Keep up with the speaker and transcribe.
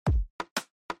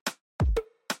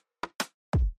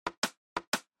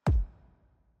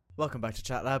Welcome back to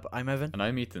Chat Lab. I'm Evan. And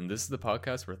I'm Ethan. This is the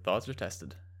podcast where thoughts are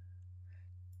tested.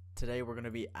 Today we're going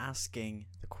to be asking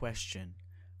the question,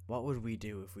 what would we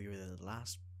do if we were the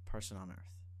last person on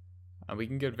Earth? And we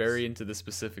can get very into the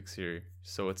specifics here.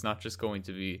 So it's not just going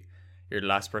to be you're the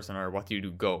last person or what do you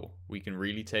do, go. We can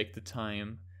really take the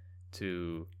time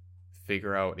to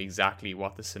figure out exactly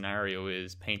what the scenario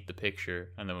is, paint the picture,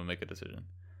 and then we'll make a decision.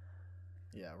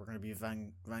 Yeah, we're going to be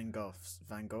Van Gogh.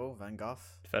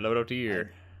 Fell out the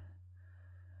ear.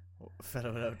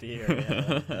 Fellow without the ear,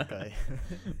 yeah, that guy.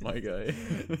 My guy.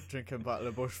 Drinking a bottle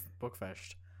of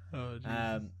Buckfast. Oh,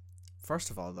 Jesus.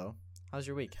 First of all, though, how's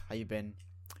your week? How you been?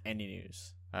 Any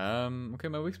news? Okay,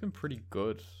 my week's been pretty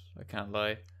good. I can't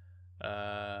lie.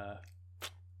 Let's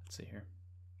see here.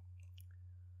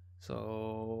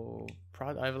 So,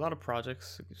 I have a lot of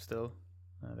projects still.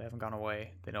 They haven't gone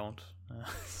away. They don't.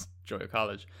 Joy of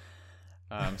college.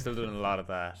 I'm still doing a lot of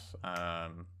that.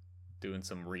 Doing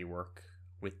some rework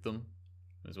with them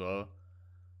as well.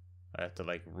 I have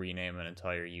to rename an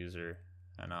entire user,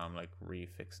 and now I'm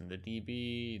refixing the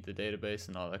DB, the database,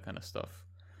 and all that kind of stuff.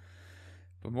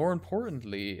 But more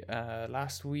importantly,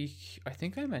 last week, I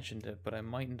think I mentioned it, but I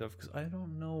mightn't have because I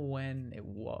don't know when it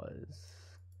was.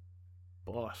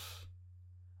 But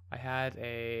I had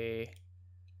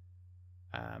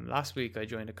last week I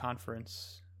joined a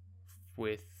conference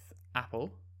with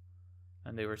Apple,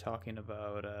 and they were talking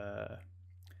about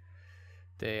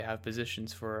they have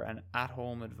positions for an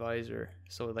at-home advisor,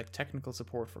 so technical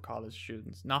support for college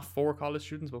students, not for college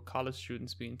students, but college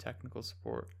students being technical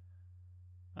support.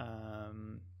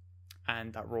 And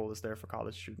that role is there for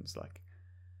college students,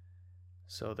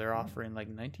 so they're offering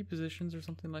 90 positions or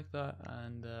something like that,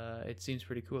 and it seems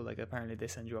pretty cool. Apparently they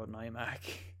send you out an iMac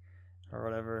or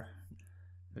whatever.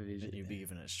 You'd be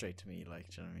giving it straight to me, do you know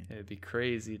what I mean? It'd be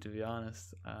crazy, to be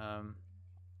honest.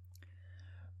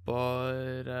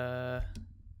 But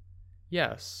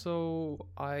yeah, so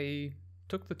I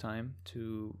took the time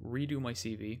to redo my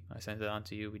CV. I sent it on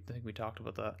to you. I think we talked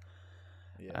about that.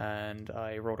 Yeah. And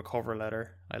I wrote a cover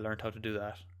letter. I learned how to do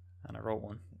that, and I wrote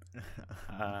one.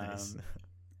 Nice.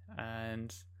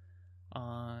 And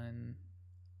on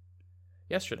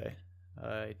yesterday,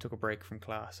 I took a break from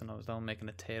class, and I was down making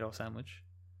a potato sandwich,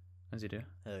 as you do.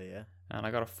 Oh yeah. And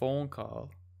I got a phone call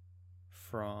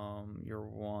from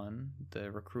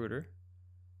the recruiter,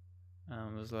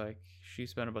 and was she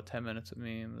spent about 10 minutes with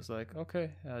me and was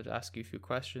okay, I'll ask you a few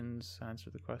questions, answer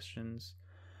the questions.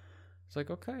 It's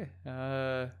okay,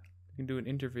 we can do an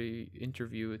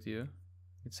interview with you. You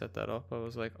can set that up. I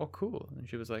was oh, cool. And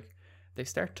she was they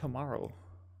start tomorrow.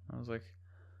 I was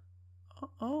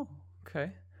oh,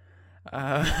 okay.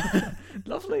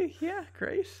 Lovely. Yeah,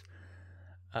 great.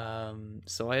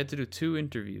 So I had to do 2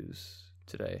 interviews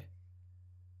today.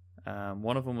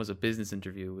 One of them was a business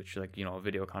interview, which a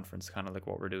video conference, kind of like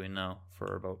what we're doing now,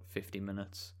 for about 50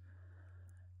 minutes.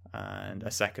 And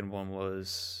a second one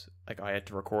was I had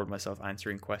to record myself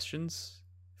answering questions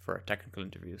for a technical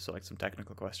interview, so some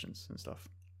technical questions and stuff.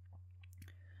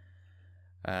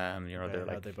 They're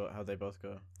how'd they both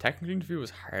go? Technical interview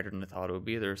was harder than I thought it would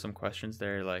be. There are some questions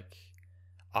there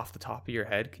off the top of your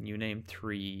head, can you name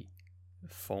 3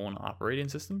 phone operating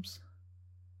systems?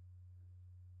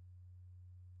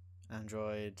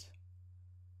 Android.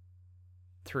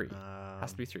 3.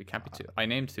 Has to be 3. Can't be 2. I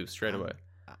named 2 straight away.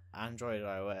 Android,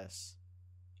 iOS,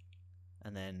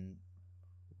 and then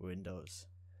Windows.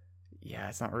 Yeah,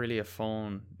 it's not really a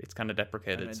phone. It's kind of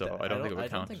deprecated, I don't think it would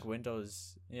count. I don't think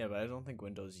Windows. Yeah, but I don't think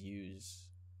Windows use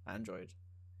Android.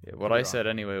 Yeah, what I said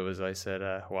anyway was I said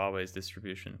Huawei's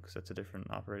distribution, because that's a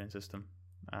different operating system.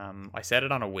 I said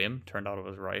it on a whim. Turned out it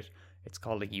was right. It's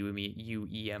called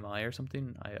UEMI or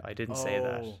something. I didn't say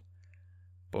that.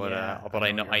 But yeah, but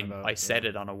I said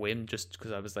it on a whim just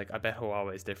because I was I bet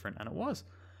Huawei is different, and it was.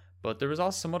 But there was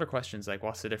also some other questions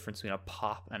what's the difference between a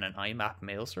POP and an IMAP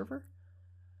mail server?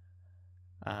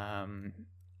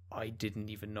 I didn't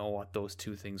even know what those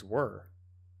 2 things were.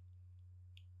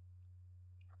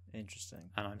 Interesting.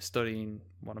 And I'm studying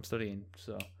what I'm studying,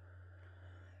 so.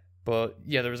 But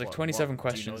yeah, there was 27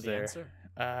 questions there. Answer?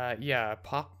 Yeah,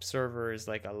 POP server is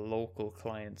a local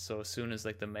client, so as soon as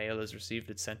the mail is received,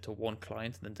 it's sent to one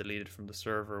client and then deleted from the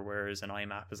server, whereas an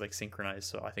IMAP is synchronized,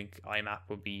 so I think IMAP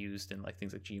would be used in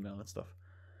things like Gmail and stuff.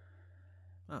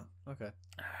 Oh, okay.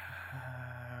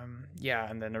 Yeah,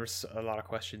 and then there was a lot of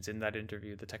questions in that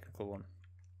interview, the technical one,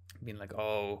 being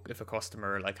oh, if a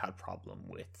customer had problem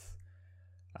with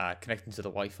connecting to the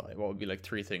Wi-Fi, what would be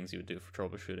 3 things you would do for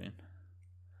troubleshooting?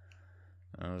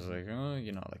 And I was oh,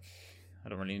 I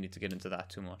don't really need to get into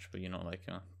that too much, but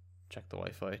check the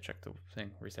Wi-Fi, check the thing,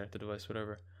 restart the device,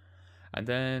 whatever. And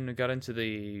then we got into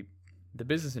the the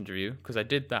business interview, because I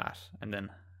did that, and then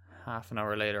half an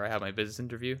hour later I had my business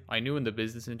interview. I knew when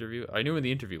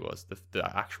the interview was,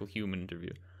 the actual human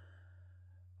interview.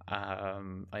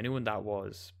 I knew when that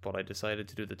was, but I decided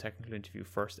to do the technical interview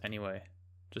first anyway,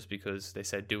 just because they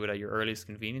said do it at your earliest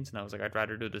convenience, and I was like, I'd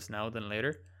rather do this now than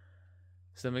later.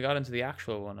 So then we got into the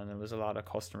actual one, and there was a lot of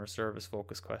customer service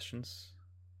focused questions,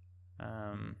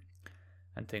 and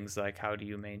things like, how do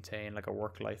you maintain like a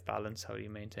work-life balance? How do you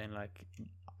maintain like,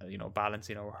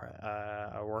 balancing a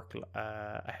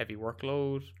heavy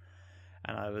workload?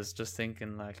 And I was just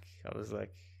thinking, like,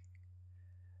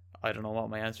 I don't know what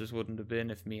my answers wouldn't have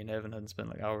been if me and Evan hadn't spent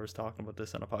like hours talking about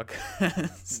this on a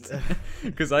podcast.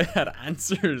 Because I had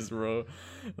answers, bro.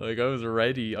 Like, I was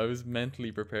ready. I was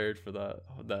mentally prepared for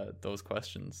those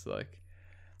questions. Like,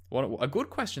 a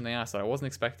good question they asked that I wasn't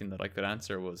expecting that I could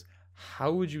answer was,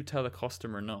 how would you tell a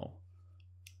customer no?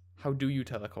 How do you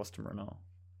tell a customer no?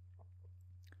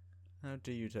 How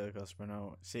do you tell a customer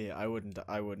no? See, I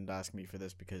wouldn't ask me for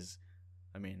this because,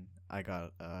 I mean, I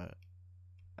got a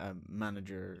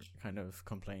manager kind of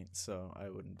complaint, so I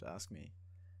wouldn't ask me.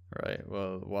 Right.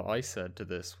 Well, what I said to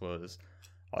this was,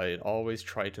 I'd always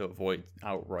try to avoid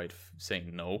outright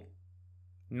saying no.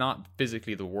 Not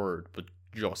physically the word, but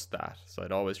just that. So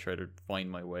I'd always try to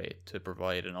find my way to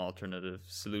provide an alternative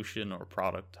solution or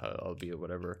product, albeit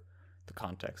whatever the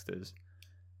context is.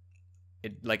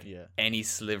 Any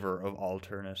sliver of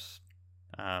alternate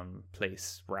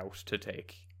route to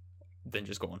take, then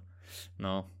just going,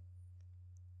 no.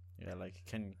 Yeah, like,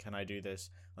 can I do this?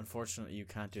 Unfortunately, you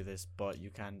can't do this, but you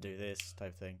can do this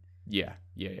type thing. Yeah.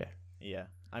 Yeah.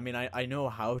 I mean, I know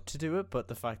how to do it, but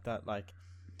the fact that, like,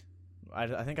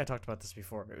 I think I talked about this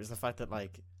before. It was the fact that,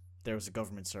 like, there was a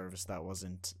government service that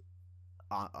wasn't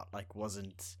up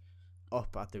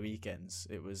at the weekends.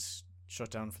 It was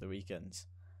shut down for the weekends,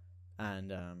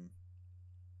 and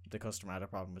the customer had a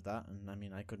problem with that. And I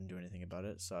mean, I couldn't do anything about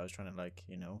it, so I was trying to, like,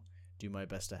 do my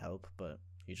best to help, but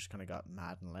he just kind of got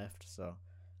mad and left. So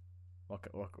what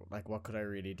could I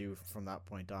really do from that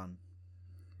point on?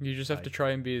 You just have to try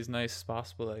and be as nice as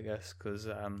possible, I guess, because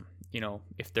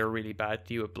if they're really bad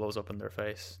to you, it blows up in their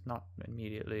face. Not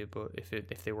immediately, but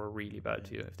if they were really bad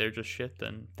to you, if they're just shit,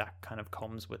 then that kind of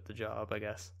comes with the job, I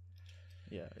guess.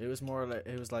 Yeah, it was more like,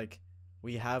 it was like,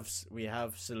 we have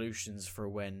solutions for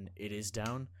when it is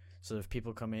down. So if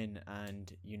people come in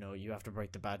and you have to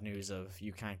break the bad news of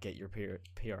you can't get your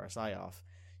PRSI off,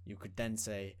 you could then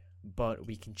say, but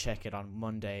we can check it on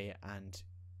Monday and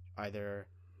either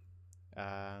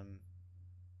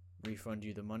refund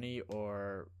you the money,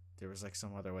 or there was like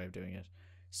some other way of doing it.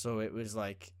 So it was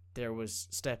like there was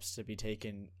steps to be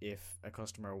taken if a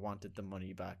customer wanted the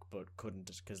money back but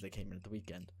couldn't because they came in at the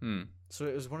weekend. So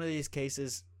it was one of these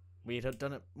cases. We had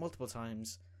done it multiple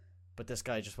times, but this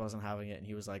guy just wasn't having it, and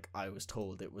he was like, I was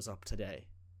told it was up today.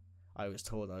 I was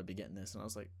told I'd be getting this. And I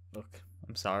was like, look,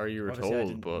 I'm sorry you were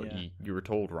told, but you were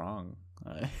told wrong.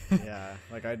 Yeah,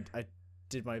 like I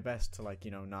did my best to, like,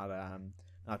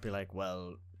 not be like,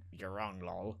 well, you're wrong,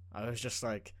 lol. I was just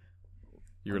like,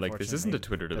 you were like, this isn't a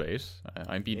Twitter debate.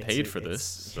 I'm being paid for this,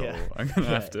 so I'm gonna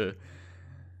have to.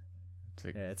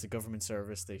 Yeah, it's a government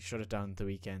service. They shut it down the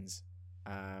weekends.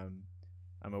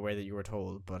 I'm aware that you were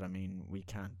told, but I mean, we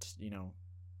can't,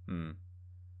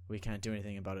 we can't do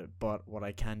anything about it. But what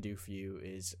I can do for you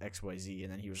is XYZ.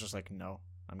 And then he was just like, no,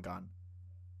 I'm gone.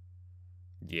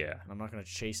 Yeah. And I'm not going to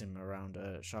chase him around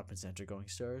a shopping center going,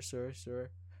 sir,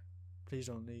 please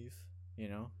don't leave.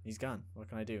 He's gone. What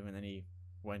can I do? And then he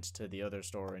went to the other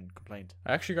store and complained.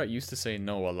 I actually got used to saying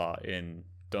no a lot in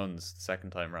Dunn's the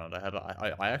second time around.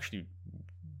 I actually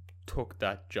took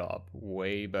that job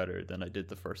way better than I did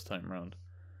the first time around.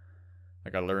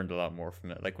 Like, I learned a lot more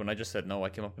from it. Like, when I just said no, I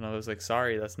came up and I was like,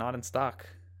 sorry, that's not in stock.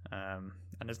 And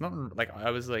there's nothing, like, I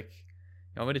was like,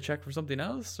 you want me to check for something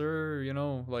else? Or,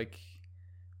 like,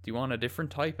 do you want a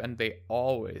different type? And they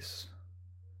always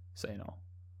say no.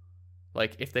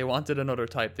 Like, if they wanted another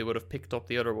type, they would have picked up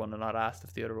the other one and not asked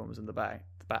if the other one was in the back.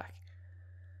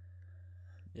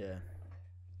 Yeah.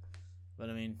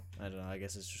 But I mean, I don't know, I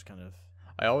guess it's just kind of,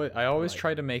 I always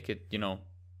try to make it,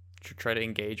 try to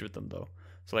engage with them, though.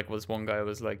 So, like, was one guy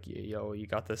was like, yo, you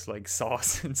got this, like,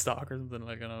 sauce in stock or something,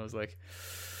 like, and I was like,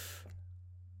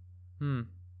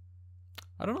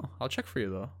 I don't know. I'll check for you,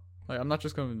 though. Like, I'm not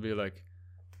just going to be like,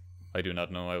 I do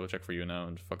not know. I will check for you now,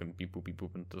 and fucking beep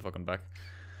boop into the fucking back.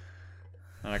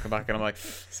 And I come back and I'm like,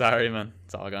 sorry, man,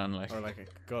 it's all gone. Like, or like,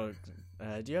 go,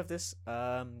 do you have this?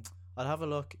 I'll have a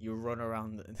look. You run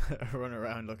around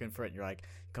looking for it, and you're like,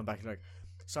 come back and you're like,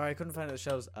 sorry, I couldn't find it at the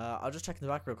shelves. I'll just check in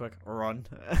the back real quick. Run.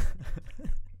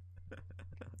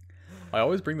 I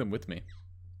always bring them with me.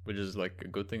 which is like a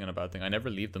good thing and a bad thing. I never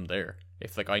leave them there.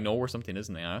 If like I know where something is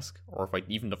and they ask, or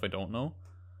even if I don't know,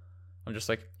 I'm just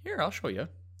like, here, I'll show you.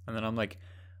 And then I'm like,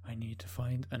 I need to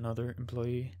find another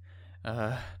employee,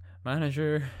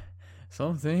 manager,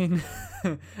 something.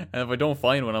 And if I don't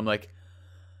find one, I'm like,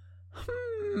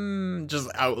 just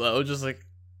out loud, just like,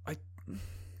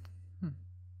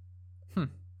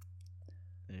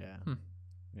 Yeah.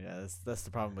 Yeah, that's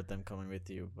the problem with them coming with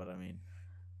you. But I mean,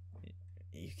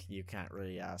 you can't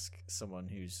really ask someone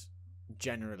who's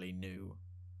generally new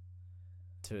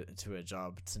to a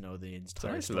job to know the entire. It's a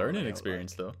nice store learning layout,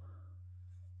 experience, though.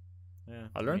 Yeah,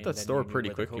 I learned that then store you knew pretty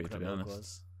where the quickly, to coconut be milk honest.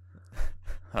 was.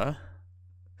 Huh?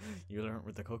 You learned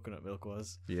where the coconut milk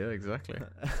was. Yeah, exactly.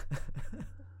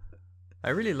 I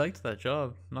really liked that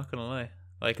job. Not gonna lie.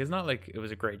 Like, it's not like it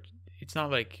was a great. It's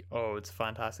not like, oh, it's a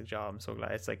fantastic job, I'm so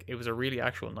glad. It's like it was a really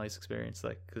actual nice experience.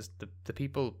 Like, because the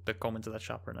people that come into that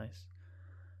shop are nice.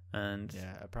 And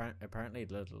Yeah, apparently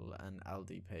Lidl and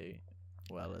Aldi pay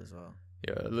well as well.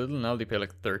 yeah, Lidl and Aldi pay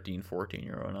like 13-14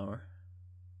 euro an hour.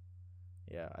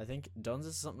 Yeah, I think Dunn's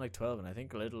is something like 12, and I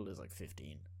think Lidl is like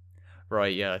 15.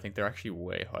 Right, yeah, I think they're actually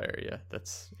way higher. Yeah,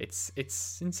 it's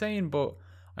insane, but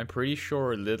I'm pretty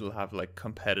sure Lidl have like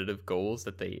competitive goals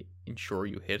that they ensure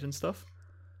you hit and stuff.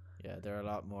 Yeah, they're a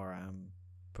lot more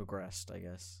progressed, I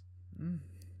guess. Mm.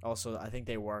 Also, I think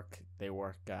they work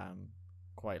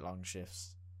quite long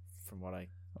shifts, from what I.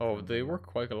 Oh, they work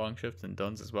quite a long shift in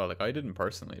Duns as well. Like, I didn't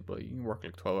personally, but you can work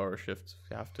like 12-hour shifts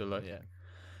if you have to. Like, Yeah.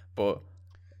 But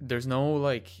there's no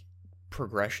like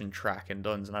progression track in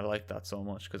Duns, and I like that so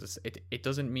much because it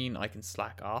doesn't mean I can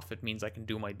slack off. It means I can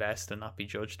do my best and not be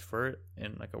judged for it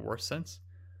in like a worse sense.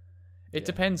 It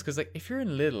depends, because like if you're in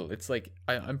Lidl, it's like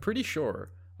I'm pretty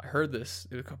sure I heard this.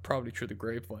 It was probably through the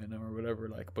grapevine or whatever.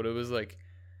 Like, but it was like,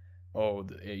 oh,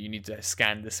 you need to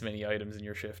scan this many items in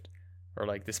your shift, or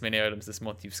like this many items this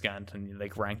month you've scanned, and you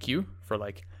like rank you for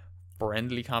like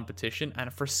friendly competition.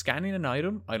 And for scanning an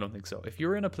item, I don't think so. If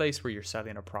you're in a place where you're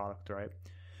selling a product, right,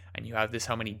 and you have this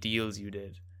how many deals you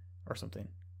did or something,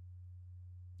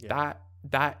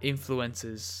 that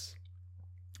influences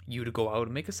you to go out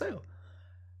and make a sale.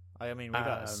 I mean, we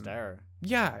got a star.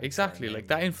 Yeah, exactly. Like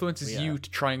that influences you to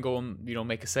try and go and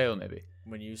make a sale maybe.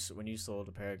 When you sold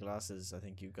a pair of glasses, I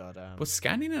think you got But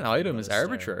scanning an item is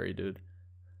arbitrary, dude.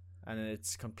 And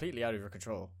it's completely out of your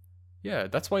control. Yeah,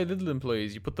 that's why Lidl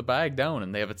employees, you put the bag down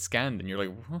and they have it scanned, and you're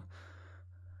like,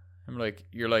 what?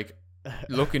 You're like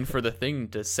looking for the thing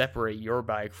to separate your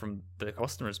bag from the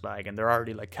customer's bag, and they're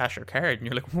already like cash or card, and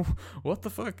you're like, what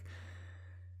the fuck?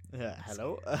 Yeah,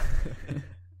 hello.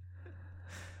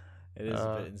 It is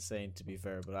a bit insane, to be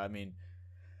fair, but I mean,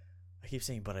 I keep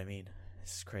saying, but I mean,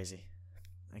 this is crazy.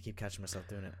 I keep catching myself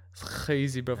doing it. It's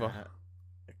crazy, brother.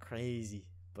 Crazy,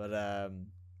 but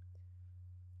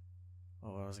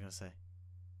what was I gonna say?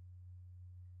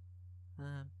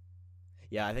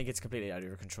 Yeah, I think it's completely out of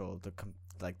your control.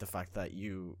 The fact that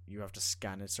you have to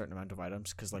scan a certain amount of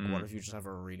items, because like, what if you just have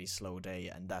a really slow day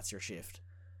and that's your shift?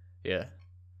 Yeah.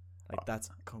 Like, that's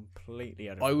completely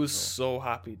out of control. I was so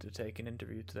happy to take an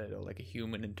interview today, though, like a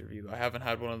human interview. I haven't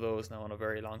had one of those now in a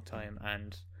very long time,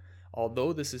 and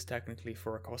although this is technically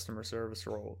for a customer service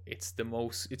role, it's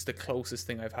the closest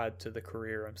thing I've had to the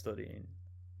career I'm studying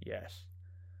yet.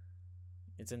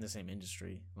 It's in the same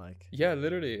industry, like. Yeah,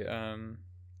 literally.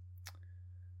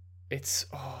 It's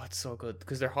so good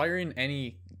because they're hiring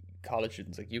any college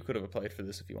students. Like, you could have applied for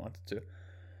this if you wanted to.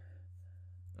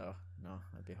 Oh no,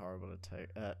 I'd be horrible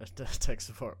at tech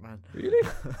support, man. Really?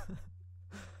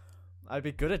 I'd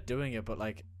be good at doing it, but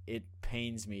like, it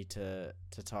pains me to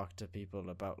talk to people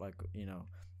about, like,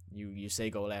 you say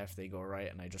go left, they go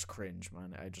right, and I just cringe,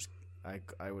 man.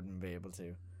 I wouldn't be able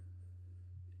to.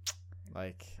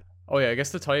 Like. Oh yeah, I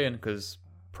guess to tie in, because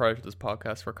prior to this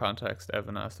podcast, for context,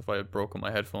 Evan asked if I had broken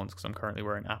my headphones because I'm currently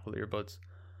wearing Apple earbuds.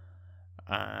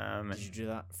 Did you do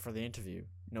that for the interview?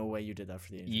 No way you did that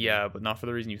for the interview. Yeah, but not for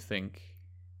the reason you think.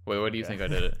 Wait, why do you think I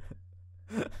did it?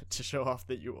 To show off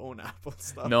that you own Apple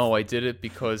stuff. No, I did it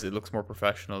because it looks more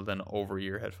professional than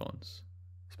over-ear headphones,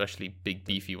 especially big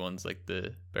beefy ones like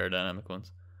the Beyerdynamic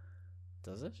ones.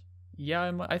 Does it? Yeah,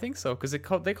 I think so, because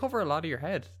they cover a lot of your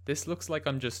head. This looks like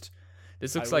I'm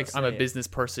a business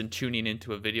person tuning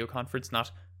into a video conference,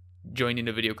 not joining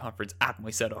a video conference at my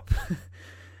setup.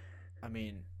 I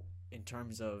mean, in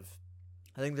terms of,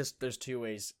 I think there's two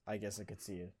ways I guess I could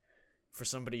see it. For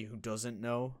somebody who doesn't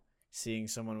know, seeing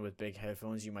someone with big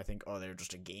headphones, you might think, oh, they're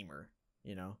just a gamer,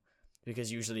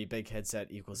 because usually big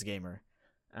headset equals gamer.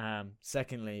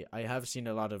 Secondly, I have seen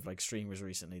a lot of like streamers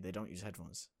recently. They don't use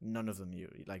headphones. None of them do.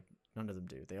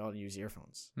 They all use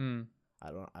earphones.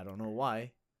 I don't know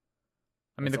why.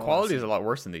 I mean, the That's all quality is see. a lot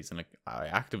worse than these, and like I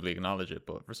actively acknowledge it.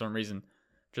 But for some reason,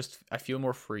 just I feel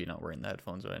more free not wearing the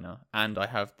headphones right now, and I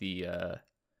have the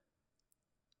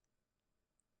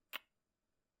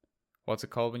what's it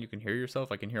called when you can hear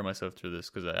yourself? I can hear myself through this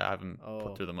because I haven't Oh,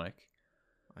 put through the mic.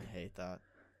 I hate that.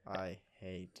 I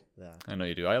hate that. I know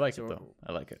you do. I like So, it though.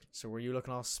 I like it. so were you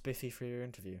looking all spiffy for your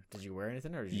interview? Did you wear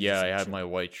anything, or did you Yeah, just I like, had chill? my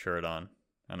white shirt on,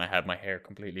 and I had my hair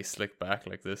completely slicked back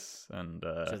like this, and Did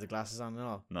you have the glasses on and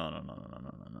all? no.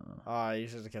 Oh, you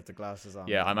should have kept the glasses on.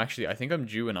 Yeah, man. I think I'm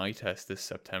due an eye test this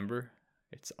September.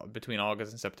 It's between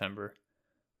August and September,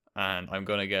 and I'm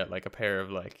gonna get like a pair of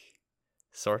like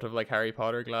sort of like Harry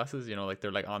Potter glasses. You know, like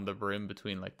they're like on the brim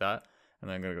between like that, and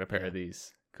then I'm gonna get a pair of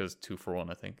these because 2 for 1.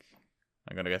 I think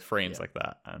I'm gonna get frames Yeah. like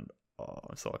that, and oh,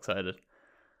 I'm so excited.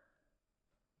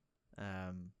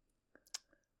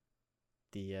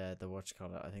 The what you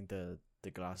call it? I think the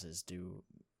glasses do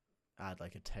add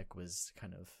like a tech whiz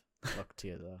kind of look to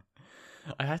you though.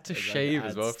 I had to It, like, shave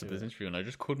as well adds for to this it. interview, and I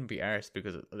just couldn't be arsed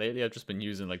because lately I've just been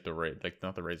using like like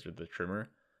not the razor, the trimmer.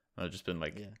 And I've just been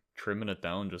like Yeah. trimming it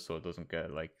down just so it doesn't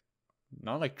get like,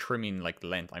 not like trimming like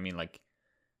length. I mean like,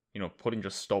 putting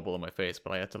just stubble on my face.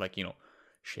 But I had to like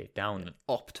shave down and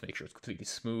up to make sure it's completely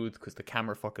smooth because the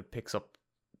camera fucking picks up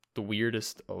the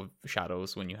weirdest of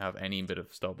shadows when you have any bit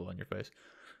of stubble on your face.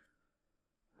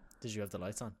 Did you have the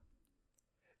lights on?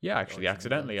 Yeah, actually, did you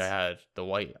accidentally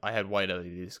lights? I had white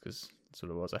LEDs because that's what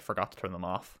it was. I forgot to turn them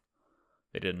off.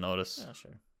 They didn't notice. Yeah,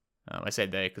 sure. I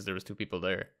said they because there was 2 people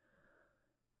there.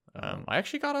 Oh. I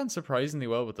actually got on surprisingly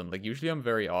well with them. Like usually I'm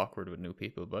very awkward with new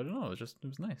people, but I don't know. It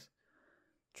was nice.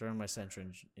 During my center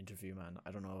interview, man,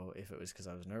 I don't know if it was because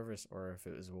I was nervous or if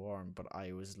it was warm, but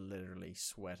I was literally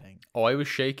sweating. Oh, I was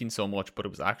shaking so much, but it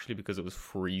was actually because it was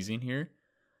freezing here,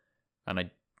 and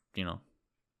I,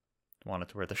 wanted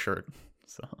to wear the shirt.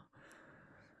 So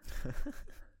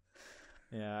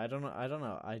Yeah, I don't know.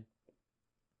 I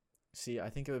see. I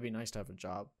think it would be nice to have a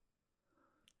job,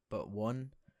 but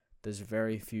one, there's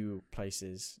very few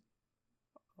places,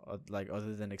 like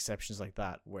other than exceptions like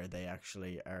that, where they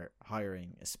actually are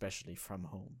hiring, especially from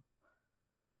home.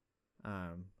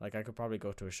 Like I could probably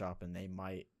go to a shop and they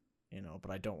might,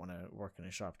 but I don't want to work in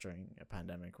a shop during a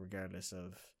pandemic, regardless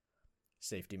of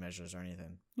safety measures or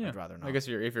anything. yeah, I'd rather not. I guess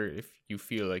if you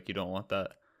feel like you don't want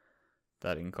that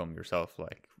income yourself,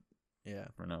 like Yeah.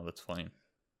 for now, that's fine.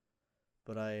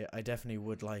 But I definitely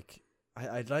would like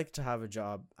I'd like to have a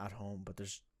job at home,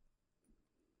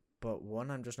 but one,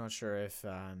 I'm just not sure if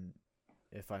I'm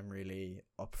really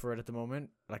up for it at the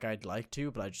moment. Like I'd like to,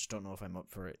 but I just don't know if I'm up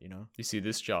for it, You see,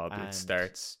 this job, And- it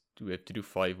starts. We have to do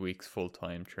 5 weeks full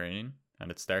time training, and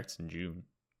it starts in June,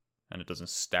 and it doesn't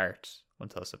start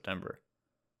until September.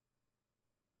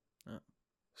 Oh.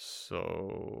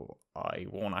 So I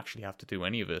won't actually have to do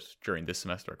any of it during this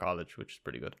semester of college, which is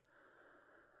pretty good.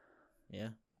 Yeah.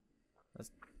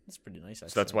 That's pretty nice actually.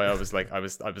 So that's why I was like,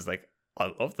 I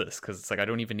love this because it's like I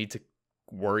don't even need to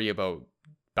worry about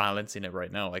balancing it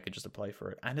right now. I could just apply for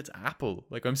it, and it's Apple.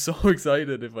 Like I'm so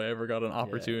excited if I ever got an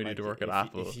opportunity like, to work at if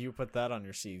Apple. If you put that on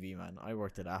your CV, man, I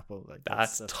worked at Apple. Like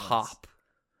That's nice. top.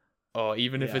 Oh,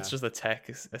 even if it's Yeah. just a tech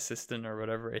assistant or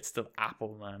whatever, it's still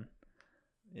Apple, man.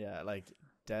 Yeah, like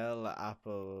Dell,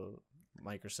 Apple,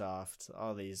 Microsoft,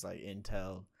 all these like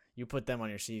Intel. You put them on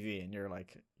your CV, and you're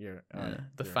like, The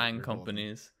FANG golden.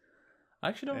 companies. I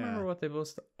actually don't remember Yeah. what they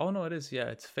both. Oh no, it is. Yeah,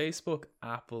 it's Facebook,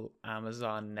 Apple,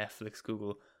 Amazon, Netflix,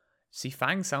 Google. See,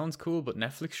 FANG sounds cool, but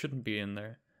Netflix shouldn't be in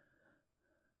there.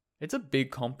 It's a big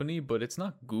company, but it's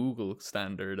not Google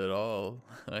standard at all.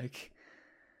 Like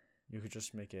You could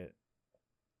just make it.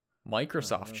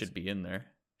 Microsoft that's- should be in there.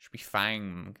 Should be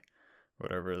FANG,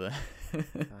 whatever the.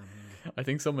 FANG. I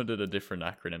think someone did a different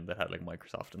acronym that had like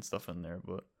Microsoft and stuff in there,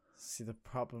 but See, the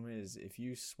problem is if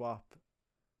you swap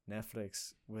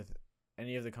Netflix with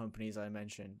any of the companies I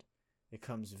mentioned, it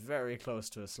comes very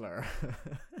close to a slur.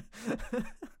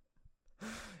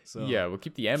 So yeah, we'll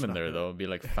keep the M it's in not there gonna- though. It'll be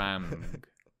like FAMG.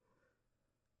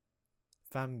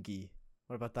 Famgi.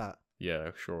 What about that?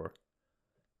 Yeah, sure.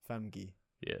 Famgi.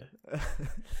 Yeah.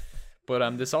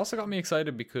 But this also got me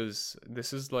excited because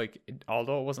this is like,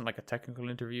 although it wasn't like a technical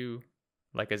interview,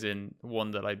 like as in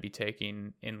one that I'd be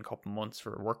taking in a couple months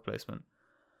for work placement.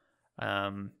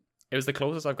 It was the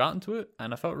closest I've gotten to it,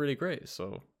 and I felt really great.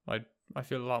 So I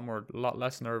feel a lot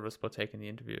less nervous about taking the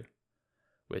interview,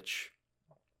 which,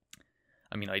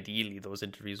 I mean, ideally those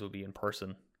interviews will be in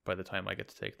person by the time I get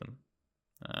to take them.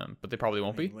 But they probably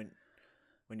won't be.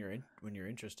 When you're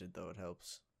interested though, it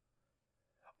helps.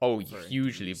 Oh, for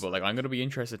hugely, interviews, but like I'm gonna be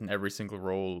interested in every single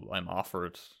role I'm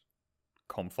offered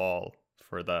come fall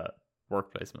for that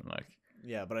work placement. Like,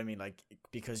 Yeah, but I mean, like,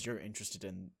 because you're interested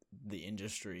in the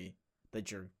industry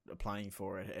that you're applying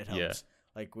for, it helps. Yeah.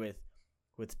 Like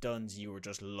with Duns, you were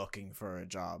just looking for a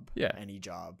job. Yeah. Any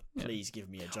job. Yeah. Please give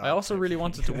me a job. I also type really thing.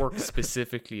 wanted to work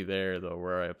specifically there though,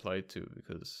 where I applied to,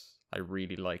 because I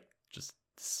really like just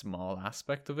the small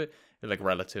aspect of it, like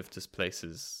relative to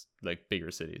places like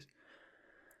bigger cities.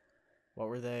 What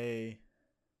were they?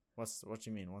 What do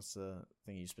you mean? What's the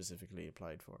thing you specifically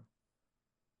applied for?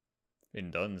 In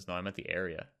Duns, no, I meant the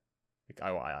area. Like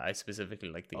I specifically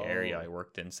like the area I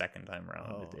worked in second time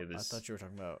around. Oh, It was. I thought you were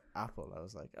talking about Apple. I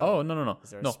was like, Oh no.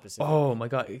 Is there a No. specific? Oh my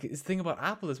god. The thing about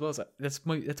Apple as well is that's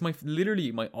my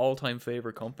literally my all-time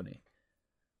favorite company.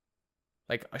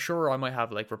 Like, sure, I might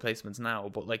have like replacements now,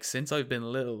 but like since I've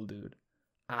been little, dude,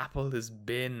 Apple has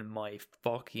been my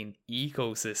fucking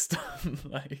ecosystem.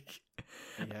 Like,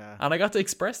 Yeah. and I got to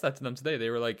express that to them today. They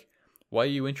were like, "Why are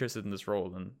you interested in this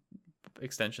role?" And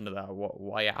extension to that,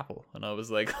 why Apple? And I was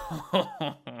like,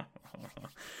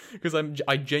 because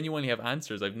I genuinely have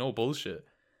answers. I've no bullshit.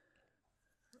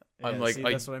 I'm like, see,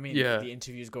 that's what I mean. yeah. The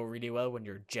interviews go really well when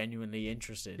you're genuinely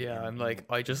interested. Yeah, in, I'm like,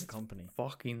 I in the just company.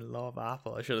 fucking love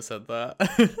Apple. I should have said that.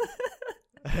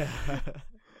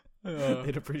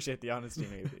 They'd appreciate the honesty,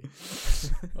 maybe.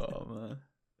 Oh man.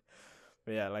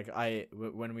 But yeah, like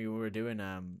when we were doing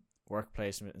work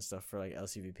placement and stuff for like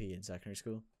LCVP in secondary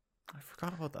school, I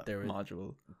forgot about that There was-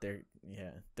 module.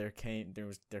 there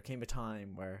came a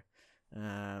time where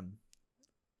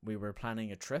we were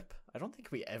planning a trip. I don't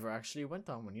think we ever actually went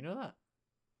on one. You know that?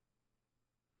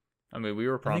 I mean, we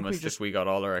were think we promised just- if we got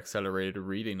all our accelerated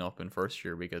reading up in first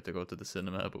year, we get to go to the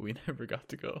cinema, but we never got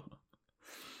to go.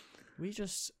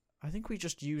 I think we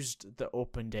just used the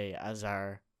open day as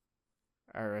our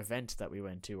event that we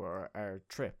went to, or our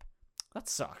trip. That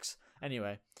sucks.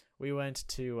 Anyway, we went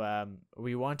to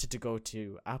we wanted to go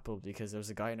to Apple because there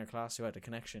was a guy in our class who had a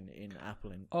connection in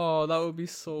Apple, and Oh, that would be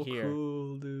so Here.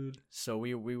 cool, dude. so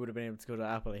we would have been able to go to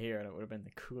Apple here, and it would have been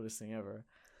the coolest thing ever.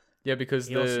 Yeah, because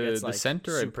He also the gets, like,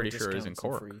 center, I'm super pretty sure, is in discounts and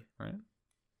Cork, free. right?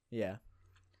 Yeah.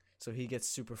 So he gets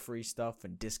super free stuff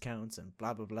and discounts and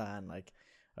blah blah blah, and like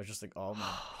I was just like, oh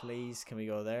man, please can we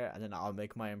go there, and then I'll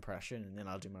make my impression, and then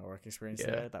I'll do my work experience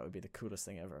Yeah. there. That would be the coolest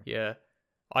thing ever. Yeah.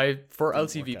 For Didn't work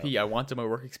LCVP, I wanted my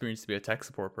work experience to be a tech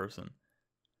support person.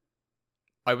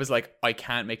 I was like, I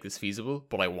can't make this feasible,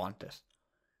 but I want it.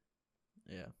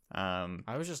 Yeah. Um,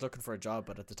 I was just looking for a job,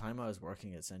 but at the time I was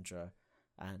working at Centra,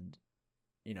 and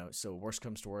so worst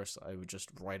comes to worst, I would just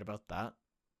write about that,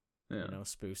 yeah.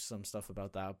 spoof some stuff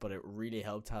about that. But it really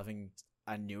helped having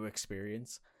a new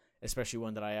experience, especially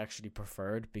one that I actually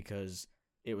preferred, because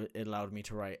it allowed me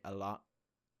to write a lot.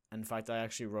 In fact, I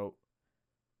actually wrote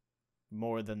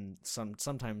more than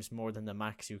sometimes more than the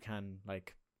max you can,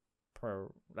 like, per,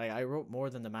 like, I wrote more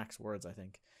than the max words. I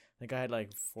think I had like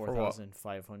what?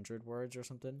 4,500 words or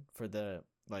something for the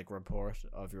like report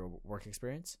of your work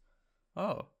experience.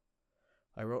 Oh,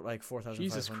 I wrote like 4,500.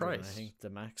 Jesus And I Christ. think the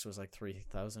max was like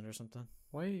 3,000 or something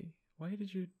why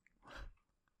did you?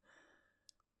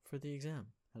 for the exam.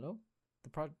 Hello, the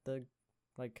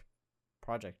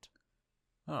project.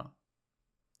 Oh,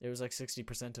 It was like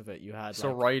 60% of it. You had so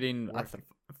like, writing work-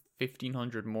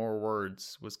 1,500 more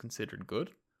words was considered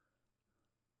good.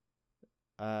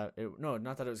 no,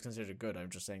 not that it was considered good. I'm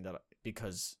just saying that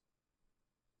because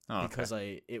Oh, because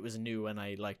okay. it was new and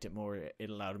I liked it more. It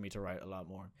allowed me to write a lot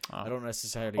more. Oh. I don't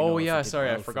necessarily. Oh know if it yeah, did sorry,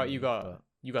 I well for forgot me, you got but-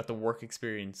 you got the work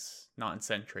experience not in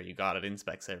Centra, you got it in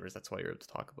Specsavers. That's why you're able to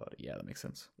talk about it. Yeah, that makes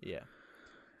sense. Yeah.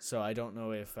 So I don't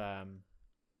know if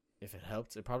it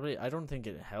helped. It probably, I don't think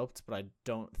it helped, but I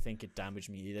don't think it damaged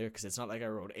me either, because it's not like I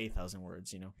wrote 8,000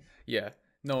 words. Yeah,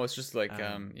 no, it's just like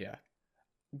Yeah.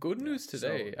 Good news so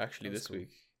today, actually, that was this cool.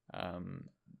 week.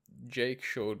 Jake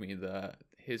showed me that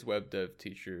his web dev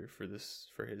teacher for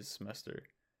his semester,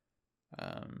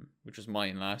 which was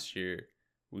mine last year,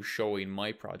 was showing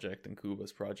my project and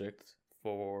Kuba's project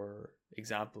for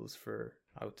examples for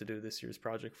how to do this year's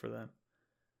project for them.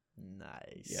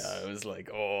 Nice. Yeah, I was like,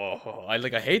 oh, I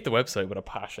hate the website with a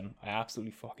passion. I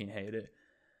absolutely fucking hate it.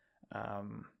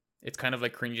 It's kind of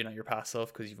like cringing at your past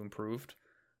self because you've improved.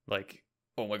 Like,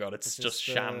 oh my god, it's just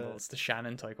shambles. The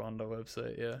Shannon Taekwondo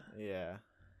website, yeah. Yeah.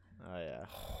 Oh yeah.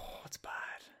 Oh, it's bad.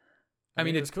 I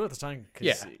mean, it it's was cool at the time because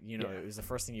yeah. it was the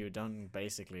first thing you had done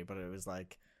basically, but it was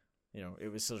like,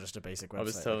 it was still just a basic website. I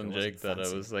was like, telling it wasn't Jake that I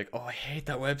fancy. was like, oh, I hate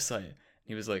that website.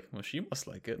 He was like, well, she must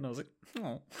like it, and I was like,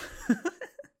 oh,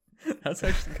 that's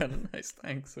actually kind of nice.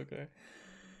 Thanks. Okay.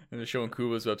 And they're showing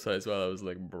Kuba's website as well. I was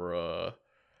like, bruh.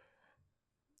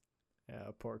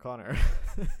 Yeah, poor Connor.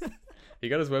 He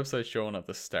got his website shown at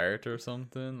the start or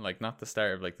something. Like, not the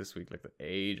start of like this week, like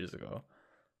ages ago.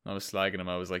 And I was slagging him.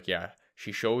 I was like, yeah,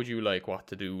 she showed you like what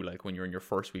to do like when you're in your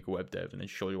first week of web dev, and then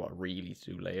she showed you what really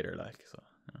to do later. Like, so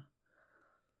yeah.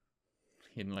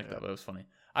 He didn't like that, but it was funny.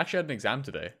 I actually had an exam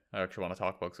today. I actually want to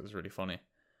talk about because it was really funny.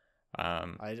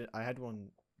 I had one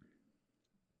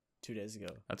 2 days ago.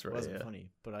 That's right. It wasn't yeah. funny,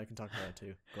 but I can talk about it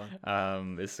too. Go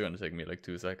on. This is going to take me like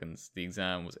 2 seconds. The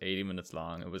exam was 80 minutes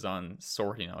long. It was on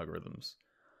sorting algorithms.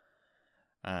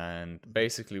 And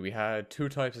basically, we had 2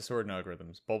 types of sorting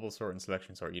algorithms: bubble sort and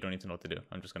selection sort. You don't need to know what to do.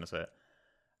 I'm just going to say it.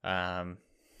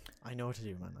 I know what to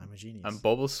do, man. I'm a genius. And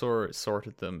bubble sort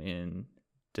sorted them in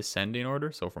descending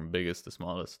order, so from biggest to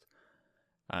smallest.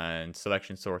 And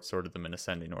selection sort sorted them in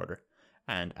ascending order.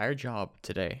 And our job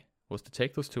today was to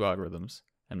take those 2 algorithms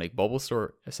and make bubble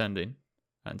sort ascending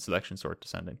and selection sort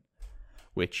descending.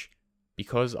 Which,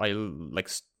 because I like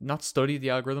not studied the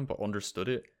algorithm but understood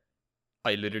it,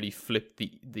 I literally flipped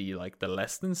the like the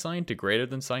less than sign to greater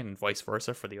than sign and vice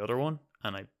versa for the other one,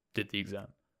 and I did the exam.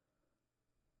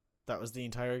 That was the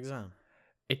entire exam.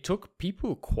 It took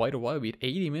people quite a while. We had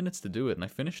 80 minutes to do it, and I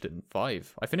finished it in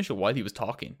 5. I finished it while he was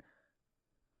talking.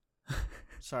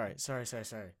 Sorry.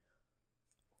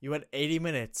 You had 80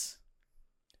 minutes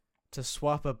to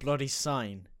swap a bloody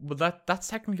sign. Well, that's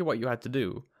technically what you had to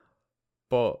do,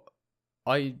 but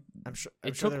I'm sure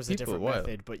there was a different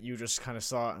method, but you just kind of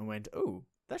saw it and went, "Oh,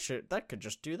 that could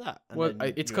just do that." And well,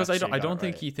 it's because I don't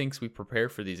think he thinks we prepare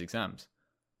for these exams.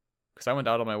 Because I went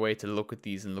out of my way to look at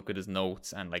these and look at his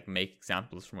notes and like make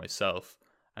examples for myself,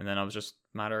 and then I was just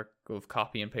matter of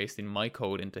copy and pasting my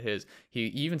code into his. He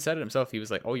even said it himself. He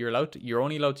was like, "Oh, you're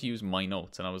only allowed to use my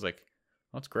notes," and I was like,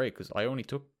 "That's great," because I only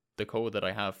took the code that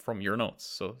I have from your notes,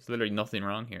 so there's literally nothing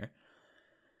wrong here.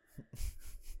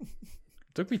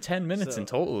 It took me 10 minutes in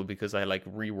total because I like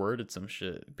reworded some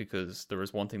shit because there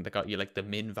was one thing that got you like the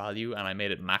min value and I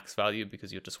made it max value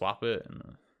because you had to swap it.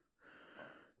 And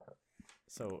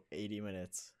so 80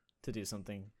 minutes to do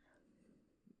something.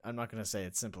 I'm not going to say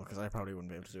it's simple because I probably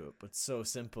wouldn't be able to do it, but so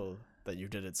simple that you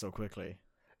did it so quickly.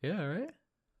 Yeah, right?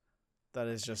 That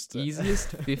is just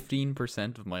easiest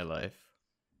 15% of my life.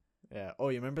 Yeah. Oh,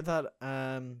 you remember that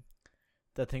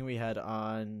thing we had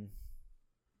on,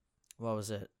 what was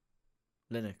it?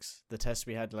 Linux. The test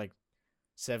we had like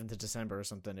 7th of December or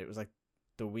something. It was like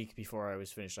the week before I was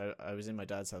finished. I was in my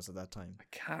dad's house at that time. I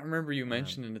can't remember you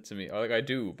mentioning it to me. Like I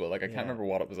do, but like I can't remember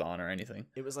what it was on or anything.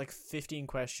 It was like 15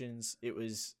 questions. It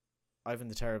was Ivan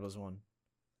the Terrible's one.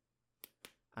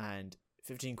 And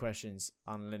 15 questions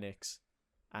on Linux,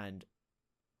 and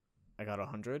I got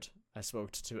 100. I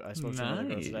spoke to another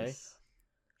girl today.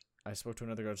 I spoke to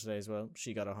another girl today as well.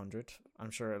 She got 100. I'm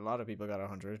sure a lot of people got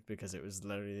 100 because it was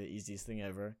literally the easiest thing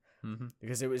ever. Mm-hmm.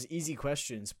 Because it was easy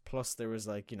questions, plus there was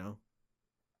like, you know,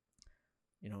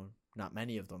 not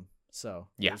many of them. So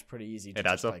it was pretty easy to it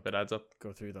adds up.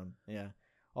 Go through them. Yeah.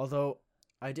 Although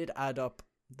I did add up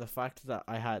the fact that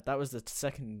that was the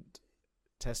second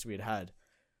test we had,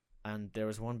 and there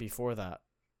was one before that.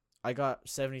 I got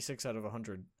 76 out of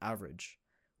 100 average,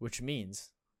 which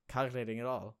means, calculating it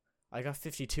all, I got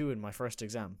 52 in my first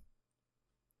exam.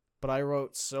 But I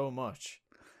wrote so much.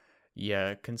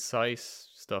 Yeah, concise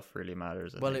stuff really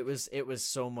matters. I think. It was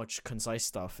so much concise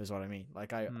stuff is what I mean.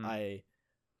 Like I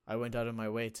went out of my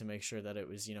way to make sure that it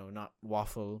was, not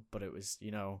waffle, but it was,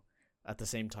 at the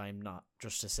same time not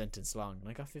just a sentence long. And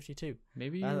I got 52.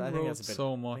 Maybe you wrote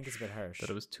so much I think it's a bit harsh. that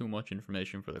it was too much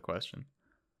information for the question.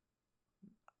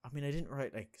 I mean, I didn't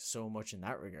write like so much in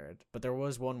that regard, but there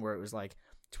was one where it was like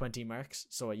 20 marks.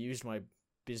 So I used my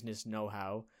business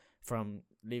know-how from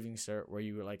Leaving Cert, where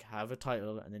you like have a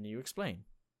title and then you explain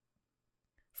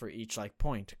for each like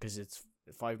point, because it's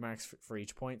 5 marks for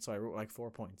each point. So I wrote like 4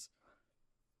 points.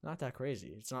 Not that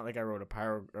crazy. It's not like I wrote a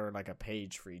paragraph or like a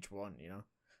page for each one,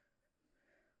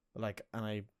 Like, and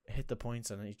I hit the points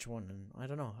on each one, and I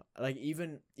don't know. Like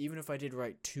even if I did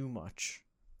write too much,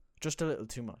 just a little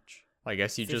too much. I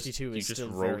guess you just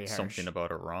wrote something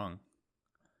about it wrong.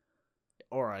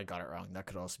 Or I got it wrong. That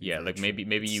could also be like true.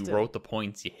 maybe you wrote the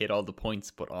points, you hit all the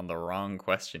points, but on the wrong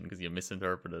question because you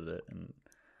misinterpreted it. And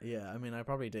yeah, I mean, I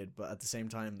probably did, but at the same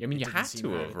time, I mean, you had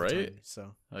to have, right? Time,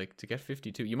 so like to get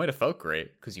 52, you might have felt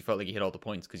great because you felt like you hit all the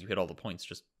points because you hit all the points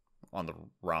just on the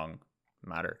wrong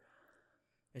matter.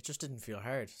 It just didn't feel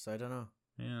hard, so I don't know.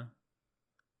 Yeah.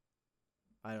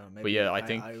 I don't know. Maybe but yeah, I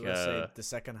think I would say the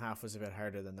second half was a bit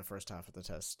harder than the first half of the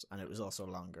test, and it was also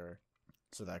longer,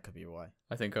 so that could be why.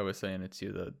 I think I was saying it to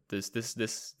you that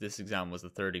this exam was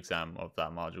the third exam of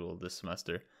that module this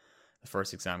semester. The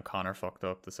first exam Connor fucked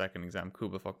up, the second exam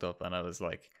Kuba fucked up, and I was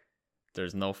like,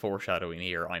 "There's no foreshadowing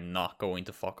here. I'm not going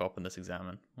to fuck up in this exam."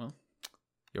 And well,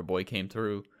 your boy came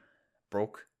through,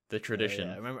 broke the tradition.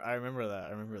 Yeah, I remember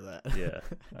that. Yeah.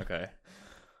 Okay.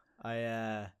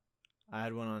 I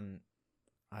had one on,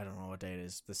 I don't know what day it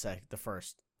is. The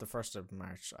first of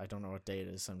March. I don't know what day it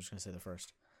is, so I'm just gonna say the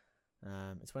first.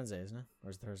 It's Wednesday, isn't it? Or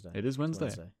is it Thursday? It is Wednesday.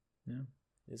 It's Wednesday. Yeah.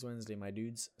 It's Wednesday, my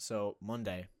dudes. So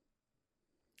Monday,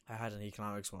 I had an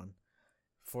economics one.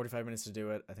 45 minutes to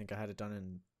do it. I think I had it done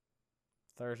in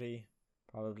 30,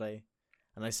 probably.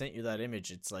 And I sent you that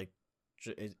image. It's like,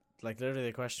 literally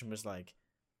the question was like,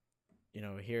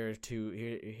 here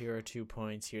are 2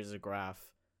 points. Here's a graph.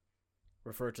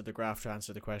 Refer to the graph to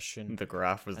answer the question. The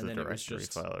graph was And the then it was directory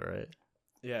just- file, right?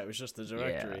 Yeah, it was just the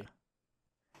directory.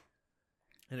 Yeah.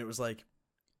 And it was like,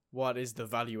 what is the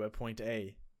value at point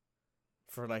A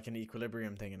for like an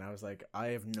equilibrium thing? And I was like, I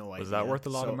have no idea. Was that worth a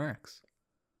lot of marks?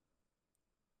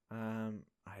 I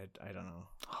don't know.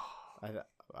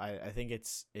 I think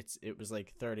it was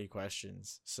like 30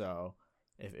 questions. So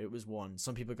if it was one,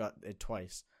 some people got it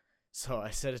twice. So I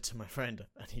said it to my friend,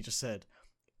 and he just said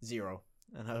 0,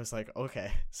 and I was like,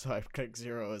 okay. So I clicked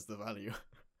 0 as the value.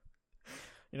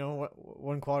 What?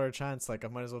 1/4 chance. Like I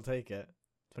might as well take it.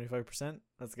 25%.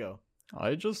 Let's go.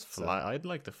 I'd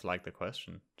like to flag the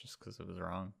question just because it was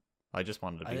wrong. I just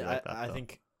wanted to be like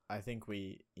that. I think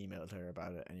we emailed her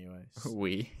about it anyway.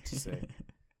 We. To say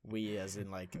we as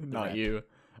in like the Not rep. you.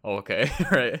 Oh, okay,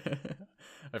 right.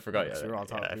 I forgot. Yeah, 'cause we were all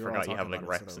Yeah, I we were all forgot you talking have like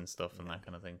about it, so reps that- and stuff and that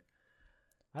kind of thing.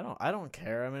 I don't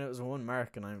care. I mean, it was 1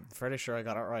 mark, and I'm fairly sure I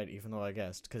got it right, even though I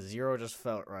guessed, because 0 just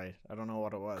felt right. I don't know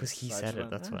what it was. 'Cause he I said just it,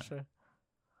 went, that's why. Sure.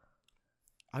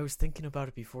 I was thinking about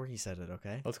it before he said it.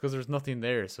 Okay. That's because there's nothing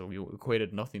there, so we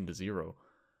equated nothing to 0.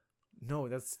 No,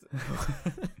 that's.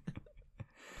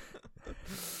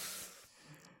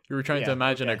 You were trying to Yeah,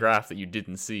 imagine a okay. graph that you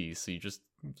didn't see, so you just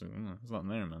it's not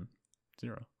there, man.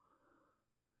 0.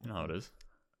 You know how it is.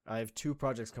 I have 2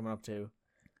 projects coming up too.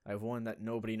 I have one that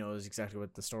nobody knows exactly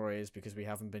what the story is because we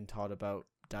haven't been taught about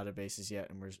databases yet,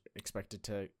 and we're expected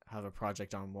to have a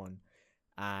project on one.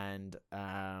 And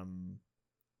I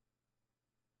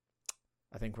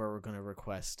think we're going to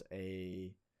request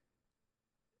an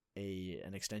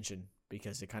extension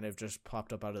because it kind of just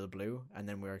popped up out of the blue, and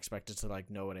then we're expected to like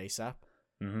know it ASAP.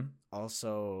 Mm-hmm.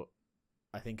 Also,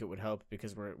 I think it would help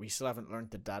because we still haven't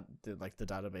learned the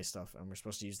database stuff, and we're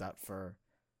supposed to use that for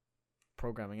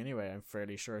programming anyway. I'm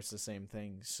fairly sure it's the same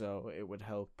thing, so it would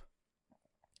help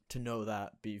to know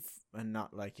that and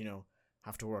not like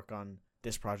have to work on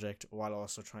this project while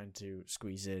also trying to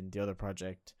squeeze in the other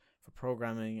project for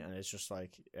programming, and it's just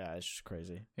like it's just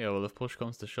crazy. Yeah, well, if push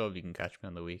comes to shove, you can catch me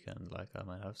on the weekend. Like, I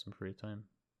might have some free time.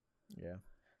 Yeah,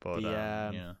 But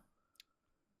yeah,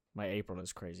 my April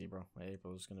is crazy, bro. My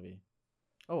April is gonna be.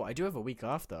 Oh, I do have a week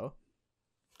off though.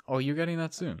 oh, you're getting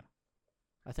that soon.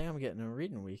 I think I'm getting a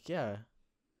reading week. Yeah,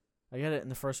 I get it in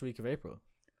the first week of April.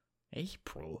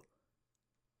 April.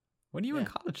 When are you in Yeah.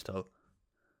 college, though?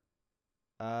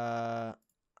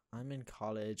 I'm in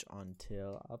college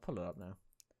until I'll pull it up now.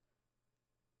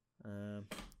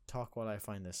 Talk while I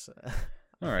find this.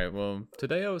 All right. Well,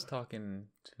 today I was talking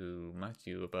to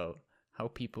Matthew about how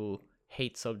people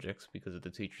hate subjects because of the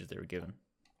teachers they were given.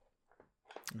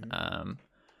 Mhm.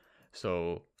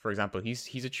 So for example,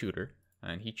 he's a tutor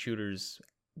and he tutors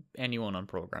anyone on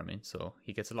programming. So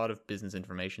he gets a lot of business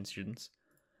information students.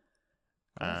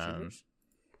 Connor Shooters?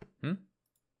 hmm?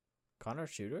 Connor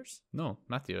Shooters? No,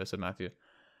 Matthew. I said Matthew.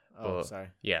 Oh, But-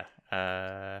 sorry. Yeah.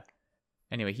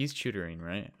 Anyway, he's tutoring,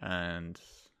 right? And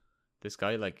this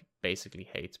guy like basically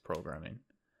hates programming,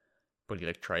 but he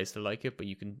like tries to like it. But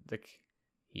you can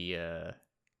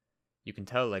you can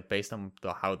tell like based on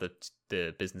how the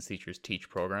business teachers teach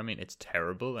programming, it's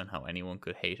terrible, and how anyone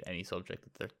could hate any subject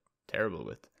that they're terrible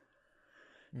with.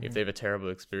 If they have a terrible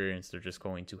experience, they're just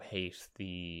going to hate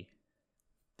the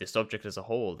subject as a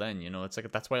whole. Then it's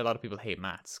like that's why a lot of people hate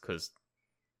maths, because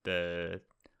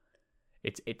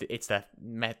it's that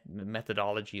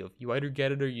methodology of you either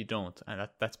get it or you don't, and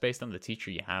that's based on the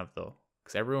teacher you have though,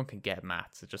 because everyone can get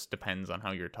maths. It just depends on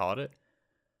how you're taught it,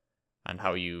 and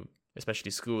how you,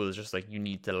 especially school, is just like you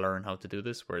need to learn how to do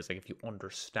this. Whereas like if you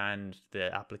understand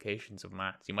the applications of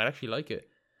maths, you might actually like it,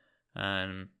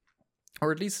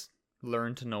 or at least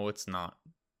learn to know it's not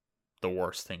the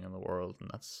worst thing in the world. And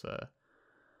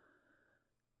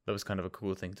that was kind of a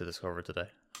cool thing to discover today.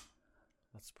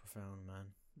 That's profound,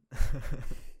 man.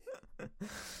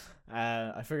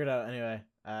 I figured out anyway.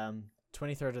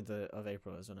 23rd of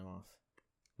April is when I'm off.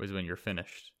 Was when you're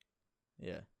finished.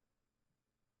 Yeah,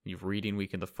 You've reading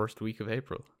week in the first week of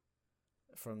April.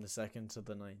 from the 2nd to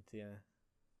the 9th. Yeah,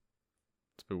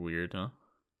 It's a bit weird, huh?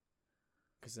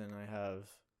 because then I have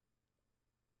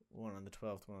one on the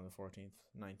 12th, one on the 14th,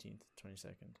 19th,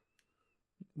 22nd.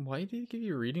 Why did he give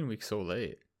you reading week so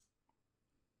late?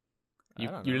 I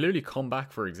don't You know. literally come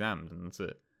back for exams and that's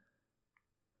it.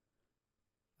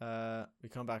 We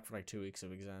come back for like 2 weeks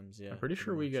of exams. Yeah, I'm pretty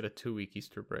sure we much. get a 2-week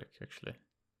Easter break actually.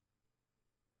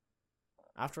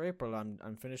 After April.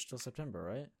 I'm finished till September,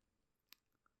 right?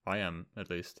 I am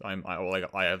at least.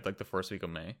 I have like the first week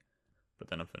of May, but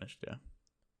then I'm finished. Yeah.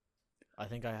 I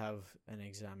think I have an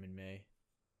exam in May.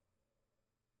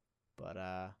 But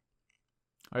I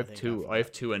I have think two. after I have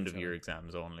that, 2 end of each year other.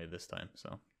 exams only this time,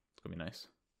 so it's gonna be nice.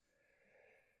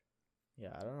 yeah,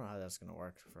 I don't know how that's gonna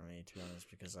work for me, to be honest,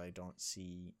 because I don't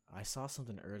see. I saw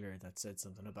something earlier that said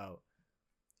something about,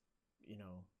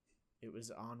 it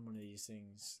was on one of these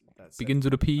things that said, Begins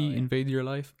with a P. oh, yeah. Invade your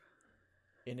life.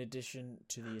 In addition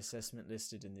to the assessment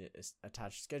listed in the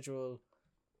attached schedule,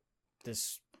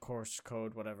 this course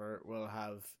code, whatever, will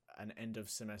have an end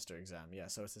of semester exam. Yeah,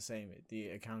 so it's the same. The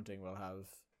accounting will have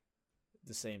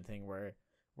the same thing where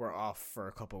we're off for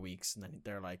a couple weeks and then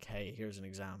they're like, hey, here's an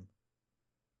exam.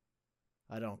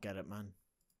 I don't get it, man.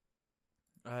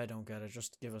 I don't get it.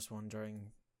 Just give us one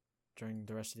during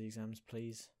the rest of the exams,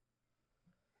 please.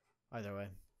 Either way.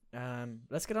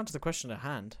 Let's get on to the question at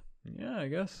hand. Yeah, I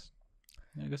guess.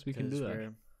 I guess we can do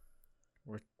that.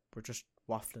 We're just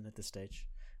waffling at this stage.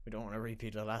 We don't want to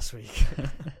repeat it last week.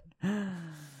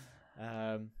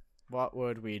 What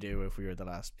would we do if we were the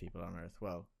last people on Earth?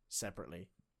 Well, separately.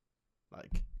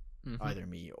 Like, either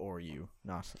me or you,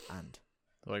 not and.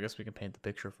 So I guess we can paint the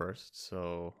picture first.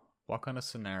 So what kind of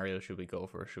scenario should we go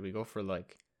for? Should we go for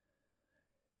like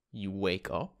you wake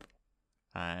up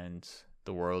and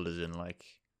the world is in like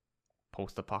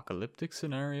post-apocalyptic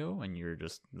scenario and you're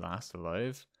just last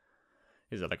alive?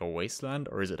 Is it like a wasteland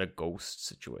or is it a ghost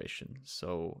situation?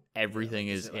 So everything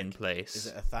is in place. Is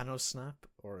it a Thanos snap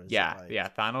or is yeah, it like yeah,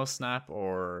 Thanos snap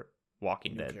or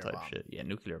Walking Dead nuclear type bomb? shit. Yeah,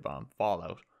 nuclear bomb,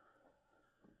 Fallout.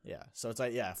 Yeah, so it's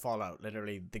like Fallout,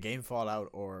 literally the game Fallout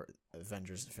or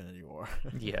Avengers Infinity War.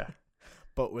 Yeah.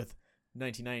 But with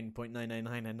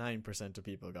 99.9999% of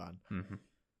people gone. Mm-hmm.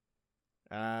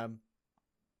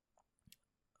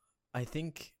 I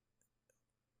think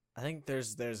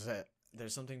there's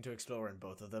something to explore in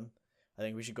both of them. I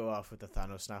think we should go off with the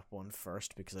Thanos snap one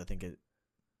first because I think it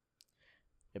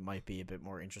might be a bit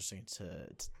more interesting to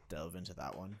delve into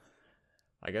that one.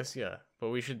 I guess, yeah. But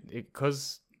we should,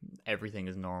 because everything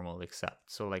is normal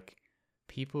except, so like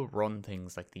people run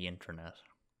things like the internet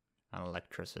and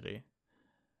electricity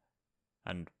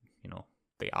and,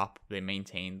 they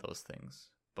maintain those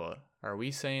things. But are we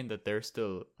saying that they're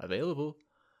still available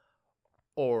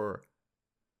or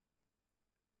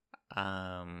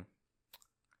are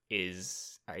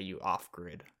you off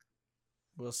grid?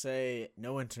 We'll say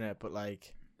no internet, but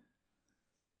like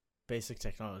basic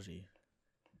technology,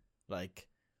 like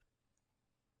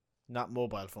not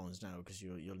mobile phones now because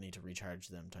you'll need to recharge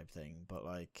them type thing. But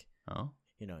like,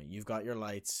 you've got your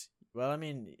lights. Well, I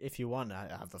mean, if you want to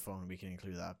have the phone, we can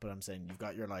include that. But I'm saying you've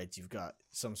got your lights, you've got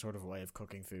some sort of way of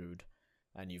cooking food,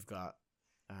 and you've got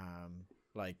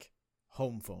like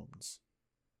home phones,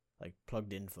 like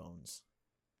plugged in phones.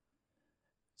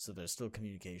 So there's still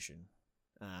communication.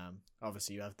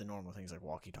 Obviously you have the normal things like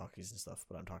walkie-talkies and stuff,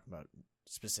 but I'm talking about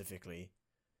specifically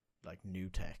like new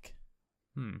tech.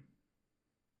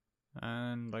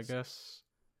 And I guess,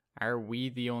 are we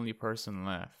the only person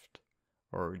left?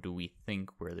 Or do we think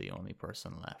we're the only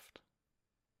person left?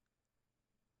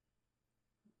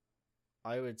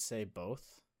 I would say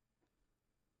both.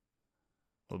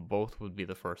 Well, both would be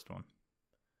the first one.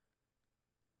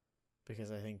 Because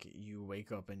I think you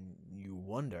wake up and you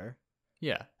wonder.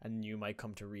 Yeah. And you might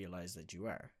come to realize that you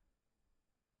are.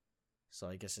 So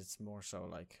I guess it's more so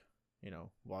like,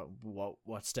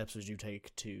 what steps would you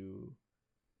take to,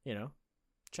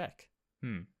 check?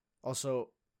 Also,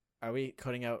 are we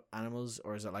cutting out animals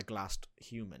or is it like last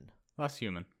human? Last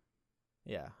human.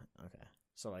 Yeah, okay.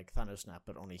 So like Thanos snap,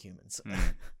 but only humans.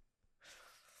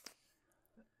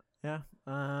 Yeah.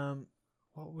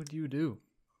 What would you do?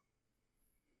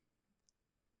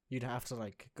 You'd have to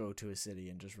like go to a city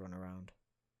and just run around.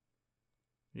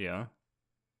 Yeah.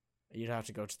 You'd have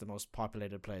to go to the most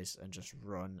populated place and just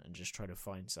run and just try to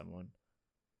find someone.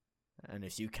 And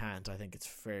if you can't, I think it's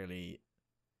fairly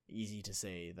easy to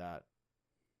say that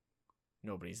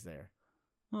nobody's there.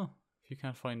 Oh, if you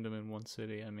can't find them in one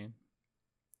city, I mean,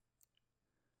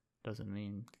 doesn't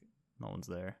mean no one's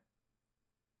there.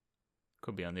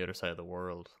 Could be on the other side of the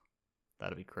world.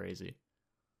 That'd be crazy.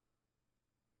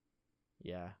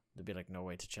 Yeah, there'd be like no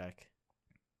way to check.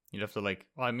 You'd have to you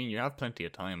have plenty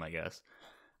of time, I guess.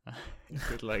 You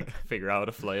could figure out how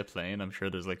to fly a plane. I'm sure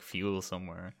there's fuel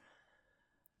somewhere.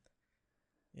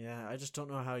 Yeah, I just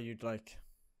don't know how you'd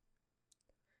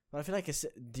But I feel like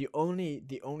the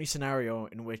only scenario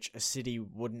in which a city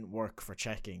wouldn't work for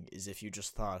checking is if you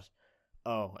just thought,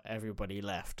 oh, everybody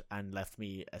left and left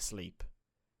me asleep.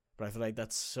 But I feel like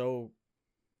that's so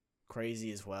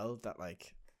crazy as well that,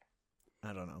 like,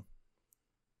 I don't know.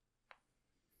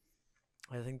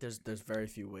 I think there's very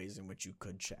few ways in which you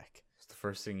could check. So the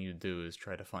first thing you do is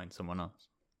try to find someone else.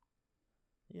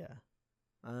 Yeah.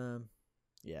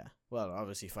 Yeah. Well,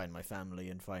 obviously find my family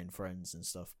and find friends and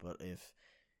stuff, but if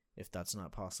that's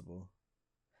not possible.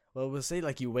 Well, we'll say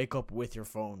like you wake up with your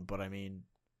phone, but I mean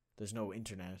there's no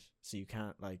internet, so you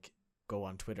can't like go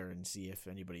on Twitter and see if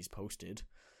anybody's posted.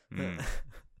 Mm.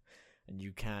 And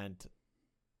you can't,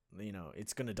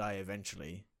 it's going to die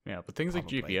eventually. Yeah, but things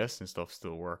Probably. like GPS and stuff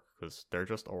still work because they're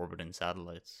just orbiting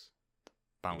satellites that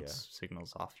bounce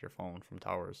signals off your phone from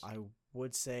towers. I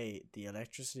would say the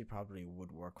electricity probably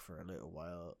would work for a little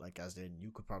while, like as in you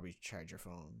could probably charge your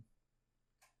phone.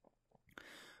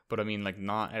 But I mean, like,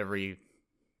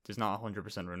 there's not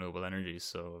 100% renewable energy,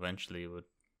 so eventually it would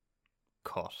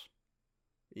cut.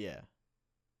 Yeah.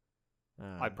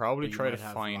 I'd probably but you try to might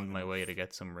have find long my way enough- to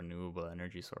get some renewable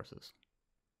energy sources.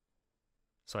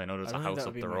 So I know there's I a don't think house that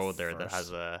up would the be my road there that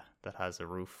first- has a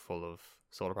roof full of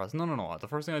solar panels. No. The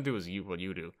first thing I do is what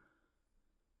you do.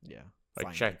 Yeah. I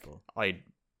find check. people. I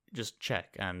just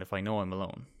check, and if I know I'm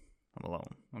alone, I'm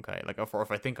alone. Okay, like if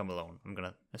I think I'm alone, I'm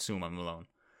gonna assume I'm alone,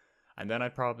 and then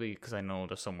I'd probably, because I know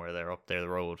there's somewhere there up there the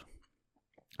road,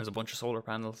 there's a bunch of solar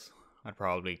panels. I'd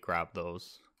probably grab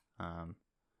those.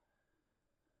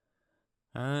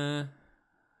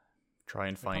 Try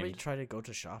and I'd probably find. try to go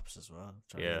to shops as well.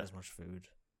 Try to Yeah. get as much food.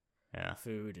 Yeah.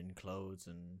 Food and clothes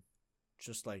and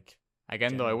just like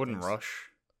Again, though, I general wouldn't things. rush.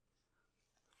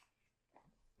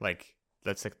 Like,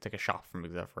 let's take a shop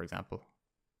for example.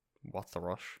 What's the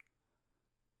rush?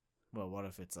 well, what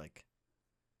if it's like,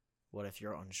 what if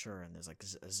you're unsure and there's like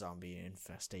a zombie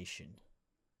infestation?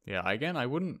 Yeah, again, I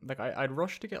wouldn't, like, I'd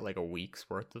rush to get like a week's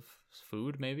worth of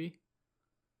food, maybe.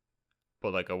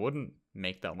 But like, I wouldn't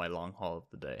make that my long haul of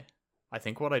the day. I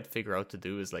think what I'd figure out to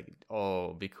do is like, oh,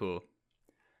 it'd be cool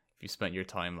if you spent your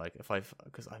time like,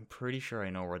 because I'm pretty sure I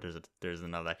know where there's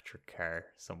an electric car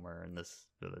somewhere in this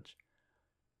village.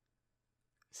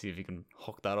 See if you can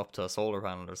hook that up to a solar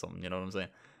panel or something. You know what I'm saying?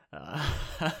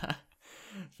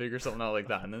 Figure something out like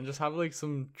that, and then just have like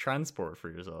some transport for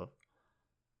yourself.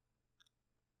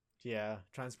 Yeah,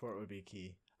 transport would be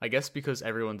key. I guess because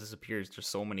everyone disappears, there's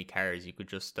so many cars, you could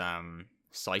just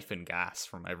siphon gas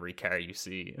from every car you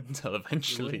see until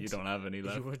eventually you wouldn't- don't have any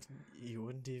left. You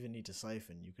wouldn't even need to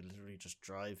siphon. You could literally just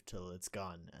drive till it's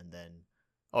gone and then.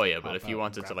 Oh yeah, but hop if you out and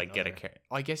wanted to grab like get a another. car,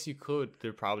 I guess you could.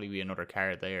 There'd probably be another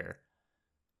car there.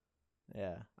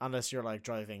 Yeah, unless you're like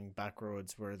driving back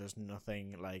roads where there's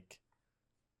nothing like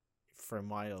for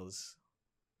miles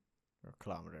or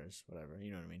kilometers, whatever.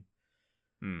 You know what I mean?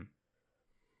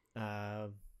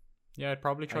 Hmm. Yeah, I'd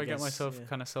probably try to get guess, myself yeah.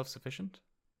 kind of self-sufficient.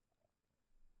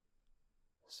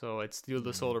 So I'd steal the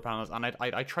Hmm. solar panels, and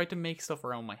I tried to make stuff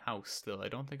around my house. Still, I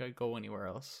don't think I'd go anywhere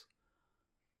else.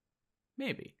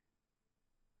 Maybe.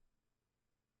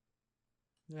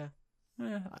 Yeah.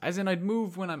 As in, I'd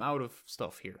move when I'm out of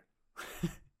stuff here.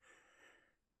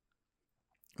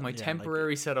 My Yeah, like-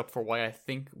 temporary setup for why I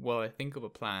think of a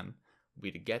plan would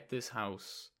be to get this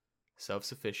house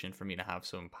self-sufficient for me to have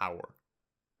some power,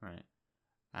 right?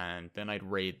 And then I'd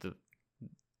raid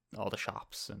all the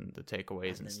shops and the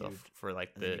takeaways and then stuff you'd- for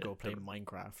like And then the you go play the-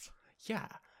 Minecraft. yeah.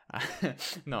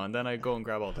 No, and then I go and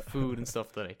grab all the food and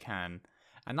stuff that I can,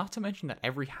 and not to mention that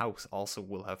every house also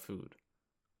will have food.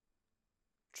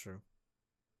 True.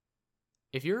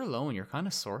 If you're alone, you're kind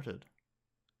of sorted.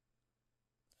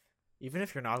 Even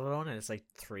if you're not alone and it's like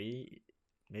 3,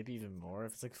 maybe even more,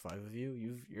 if it's like 5 of you,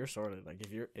 you're sorted. Like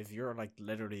if you're like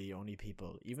literally the only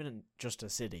people, even in just a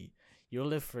city, you'll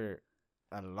live for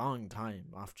a long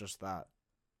time off just that.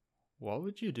 What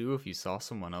would you do if you saw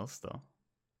someone else, though?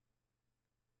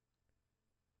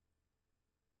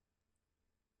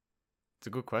 It's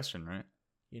a good question, right?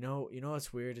 You know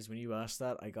what's weird is when you asked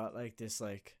that, I got like this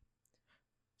like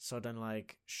sudden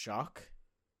like shock.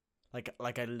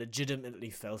 Like I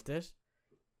legitimately felt it.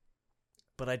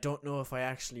 But I don't know if I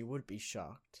actually would be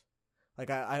shocked. Like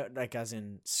I like as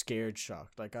in scared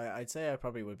shocked. Like I'd say I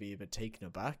probably would be a bit taken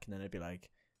aback, and then I'd be like,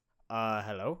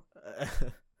 hello?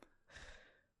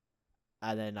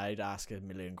 And then I'd ask a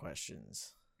million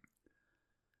questions.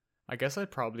 I guess I'd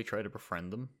probably try to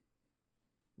befriend them,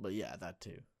 But yeah, that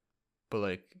too. but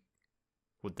like,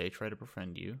 would they try to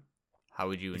befriend you? How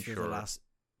would you If ensure?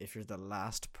 if you're the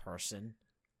last person,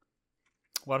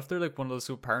 What if they're like one of those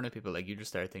super paranoid people? Like you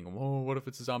just start thinking, "Whoa, what if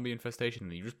it's a zombie infestation?"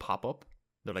 And you just pop up.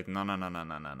 They're like, "No, no, no, no,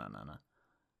 no, no, no, no, no."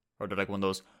 or they're like one of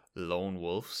those lone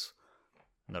wolves,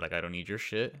 and they're like, I don't need your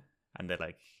shit, and they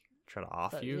like try to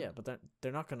off you. Yeah, but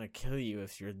they're not gonna kill you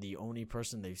if you're the only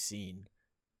person they've seen.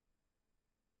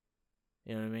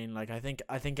 You know what I mean? Like I think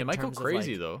It in might go terms of,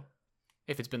 crazy like, though,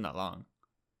 if it's been that long.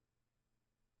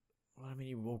 well, I mean,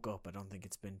 you woke up. I don't think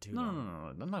it's been too No, long.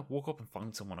 no. Then like woke up and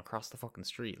found someone across the fucking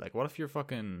street. Like, what if you're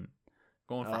fucking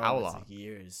going for Oh, how it's long, like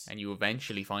years. and you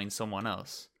eventually find someone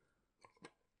else?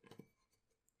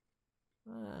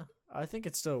 I think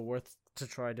it's still worth to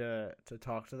try to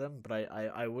talk to them, but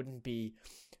I wouldn't be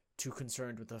too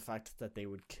concerned with the fact that they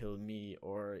would kill me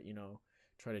or, you know,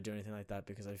 try to do anything like that,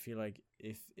 because I feel like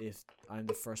if I'm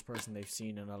the first person they've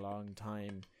seen in a long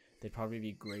time, they'd probably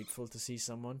be grateful to see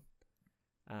someone,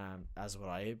 as would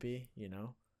I be, you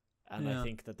know. And Yeah. I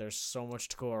think that there's so much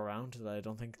to go around that I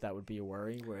don't think that would be a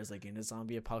worry. Whereas like in a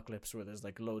zombie apocalypse where there's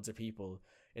like loads of people,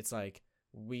 it's like,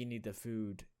 we need the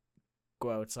food,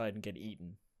 go outside and get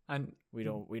eaten. And We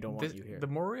don't want you here. The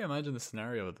more we imagine the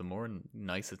scenario, the more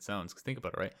nice it sounds. Because think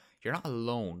about it, right? You're not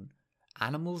alone.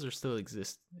 Animals are still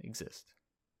exist,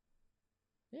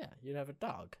 Yeah, you'd have a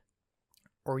dog.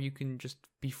 or you can just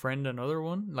befriend another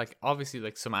one. Like obviously,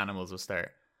 like some animals will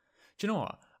start. Do you know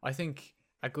what? I think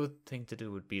a good thing to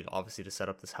do would be obviously to set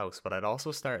up this house, but I'd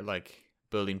also start like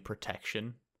building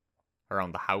protection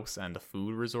around the house and the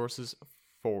food resources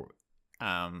for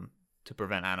to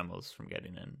prevent animals from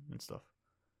getting in and stuff.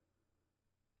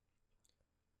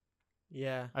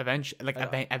 Yeah.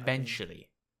 Eventually,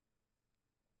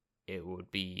 it would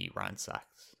be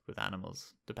ransacked with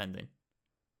animals, depending.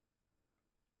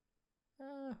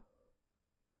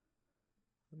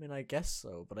 I mean, I guess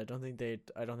so, but I don't think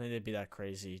they'd be that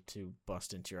crazy to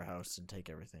bust into your house and take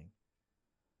everything.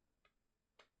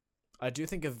 I do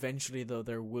think eventually though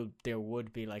there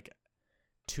would be like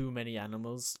too many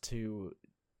animals to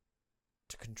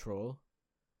control,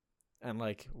 and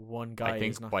like one guy I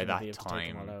think is not by gonna that be able to take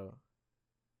them all time- out.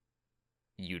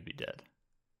 You'd be dead.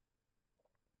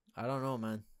 I don't know,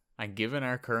 man. And given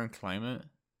our current climate,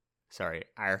 like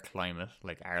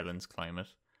Ireland's climate,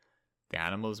 the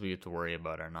animals we have to worry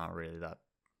about are not really that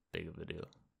big of a deal.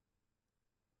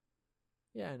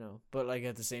 Yeah, I know, but like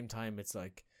at the same time, it's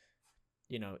like,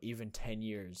 you know, even 10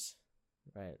 years,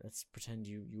 right? Let's pretend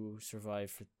you survive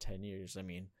for 10 years. I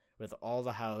mean, with all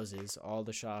the houses, all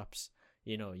the shops,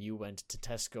 you know, you went to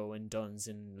Tesco and Dunn's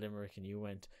in Limerick, and you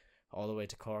went all the way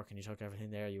to Cork, and you took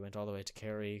everything there. You went all the way to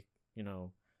Kerry, you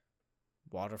know,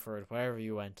 Waterford, wherever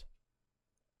you went.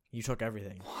 You took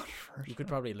everything. Waterford. You could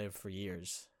probably live for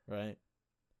years, right?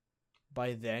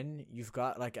 By then, you've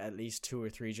got like at least 2 or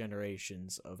 3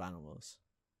 generations of animals.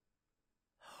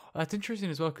 That's interesting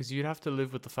as well, because you'd have to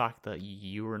live with the fact that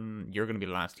you're going to be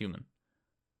the last human.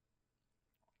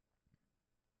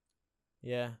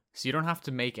 Yeah, So you don't have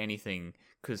to make anything,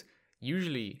 because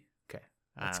usually, okay,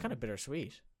 it's kind of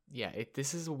bittersweet. yeah,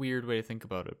 this is a weird way to think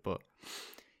about it, but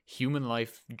human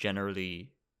life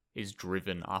generally is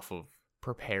driven off of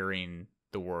preparing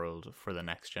the world for the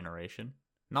next generation.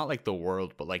 Not like the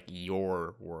world, but like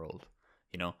your world,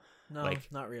 you know? No,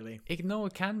 like, not really. It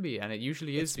can be, and it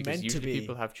usually is, It's because meant to usually be.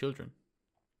 people have children.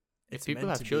 If It's people meant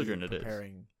have to be children, it is.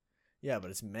 preparing. Yeah, but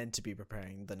it's meant to be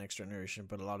preparing the next generation.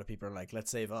 But a lot of people are like,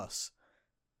 let's save us.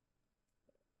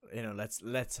 You know, let's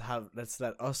let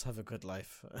us have a good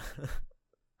life.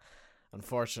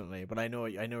 Unfortunately, but I know where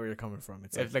you're coming from.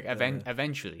 It's Like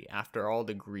eventually, after all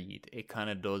the greed, it kind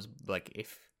of does, like,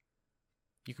 if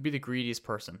you could be the greediest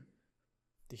person.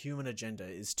 the human agenda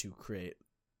is to create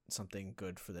something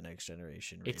good for the next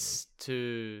generation. Really. It's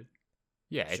to,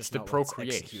 yeah, it's just to not what's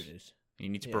procreate. executed. You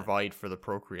need to Yeah. provide for the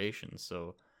procreation.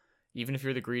 So even if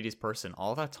you're the greediest person,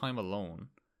 all that time alone,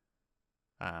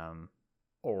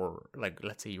 or like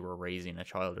let's say you were raising a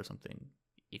child or something,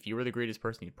 if you were the greediest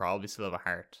person, you'd probably still have a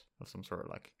heart of some sort,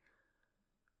 like.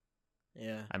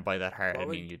 Yeah. And by that heart, What I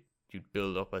would- mean you'd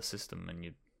build up a system, and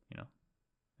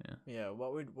Yeah.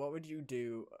 What would you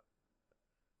do?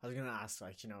 I was gonna ask,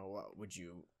 like, you know, what would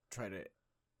you try to,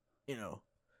 you know,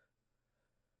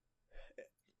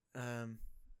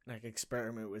 like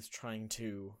experiment with trying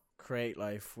to create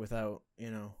life without, you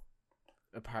know,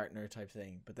 a partner type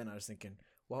thing. But then I was thinking,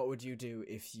 what would you do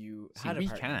if you see, had a we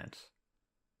partner? can't.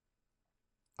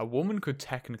 A woman could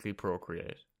technically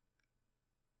procreate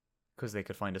because they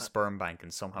could find a sperm bank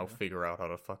and somehow yeah. figure out how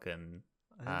to fucking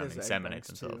I think there's egg inseminate banks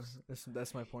too. themselves.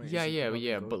 That's my point. Yeah, is you could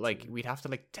probably go but like to- we'd have to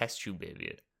like test tube baby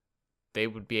it. They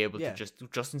would be able Yeah. to just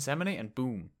inseminate and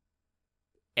boom, No,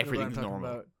 but I'm everything's talking normal.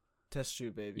 about test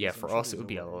tube babies. Yeah, I'm for sure us it there's would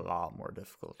be a way. lot more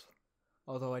difficult.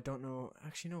 Although I don't know.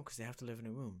 Actually, no, because they have to live in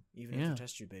a womb, even if Yeah. they're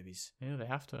test tube babies. Yeah, they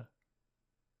have to.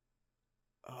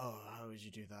 Oh, how would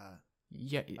you do that?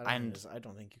 Yeah, I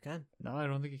don't think you can. no, I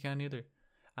don't think you can either.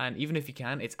 And even if you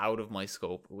can, it's out of my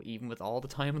scope. Even with all the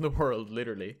time in the world,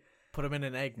 literally. Put him in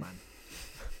an egg, man.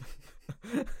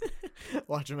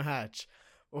 Watch him hatch.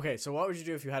 Okay, so what would you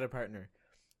do if you had a partner?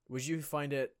 Would you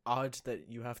find it odd that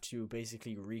you have to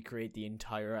basically recreate the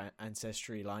entire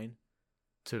ancestry line?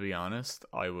 To be honest,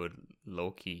 I would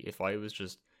low key, if I was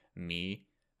just me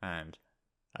and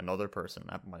another person,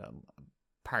 my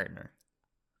partner.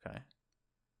 Okay,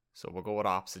 so we'll go with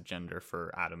opposite gender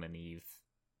for Adam and Eve.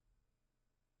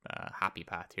 Happy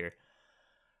path here.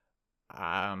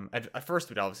 At first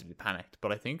we'd obviously be panicked,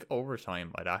 but I think over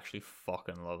time I'd actually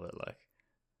fucking love it. Like,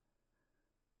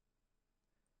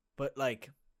 But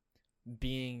like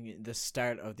being the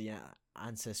start of the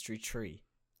ancestry tree,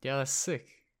 yeah, that's sick.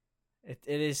 it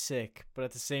is sick. But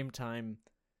at the same time,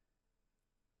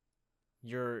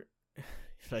 you're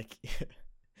like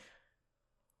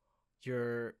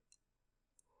your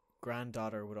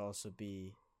granddaughter would also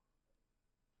be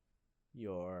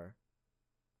your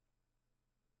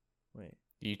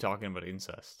You talking about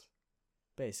incest?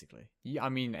 basically. Yeah, I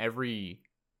mean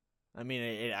I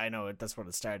mean, I know that's what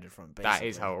it started from. Basically. that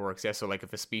is how it works. Yeah, so like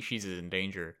if a species is in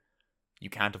danger, you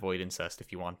can't avoid incest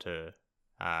if you want to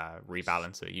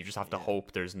rebalance it. You just have to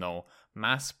hope there's no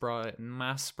mass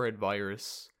spread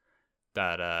virus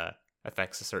that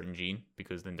affects a certain gene,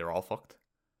 because then they're all fucked.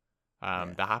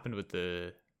 That happened with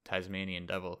the Tasmanian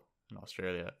devil in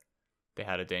Australia. They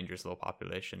had a dangerous little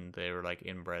population. They were like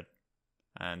inbred,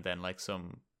 and then like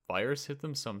some virus hit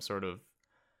them, some sort of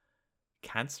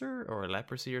cancer or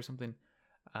leprosy or something,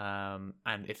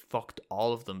 and it fucked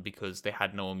all of them because they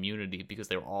had no immunity, because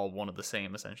they were all one of the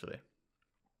same essentially.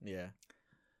 Yeah,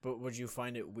 but would you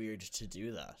find it weird to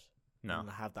do that? No. And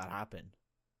have that happen?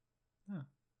 No.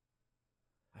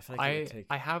 I feel like it would take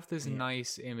I have this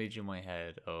nice image in my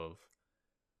head of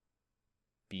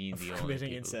being the only committing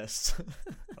people, incest.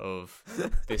 of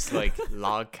this like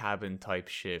log cabin type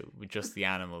shit with just the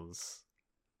animals.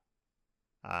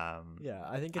 Yeah,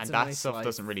 I think it's and a that nice stuff life.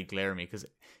 doesn't really glare me, because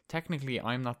technically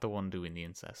I'm not the one doing the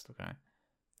incest. Okay,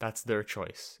 that's their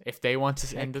choice. If they want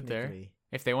to end it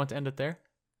there,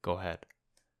 go ahead.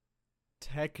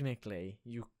 Technically,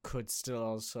 you could still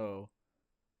also.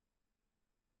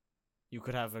 You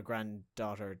could have a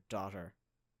daughter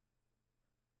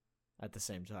at the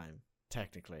same time.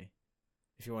 Technically,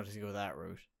 if you wanted to go that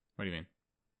route. What do you mean?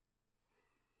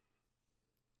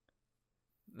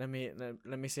 Let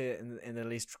me say it in the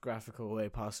least graphical way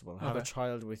possible. Have a Okay.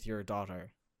 child with your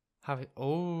daughter, Have it?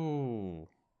 Oh,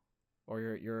 or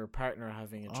your partner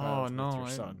having a child with your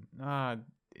son.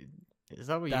 Is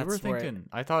that what you were That's where- thinking?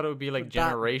 I thought it would be like But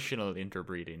that- generational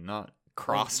interbreeding, not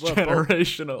cross both.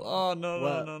 generational. Oh no,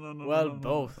 Well- no. Well, no.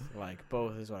 both. Like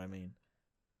both is what I mean.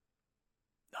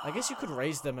 I guess you could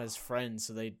raise them as friends,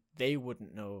 so they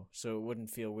wouldn't know, so it wouldn't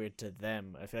feel weird to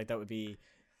them. I feel like that would be.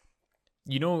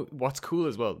 You know what's cool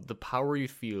as well? The power you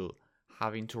feel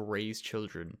having to raise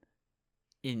children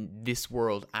in this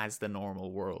world as the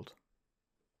normal world.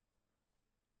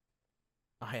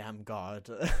 I am God.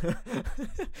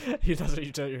 That's what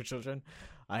you tell your children.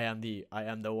 I am the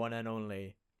one and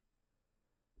only.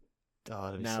 Oh,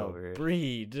 that'd be Now so weird.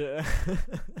 breed.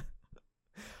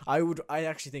 I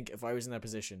actually think if I was in that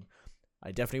position,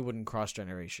 I definitely wouldn't cross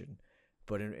generation.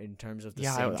 But in terms of the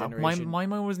same generation, my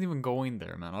mind wasn't even going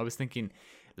there, man. I was thinking,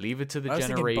 leave it to the I was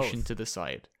thinking generation both. to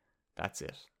decide. That's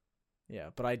it. yeah.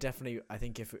 But I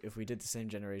think if we did the same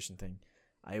generation thing,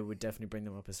 I would definitely bring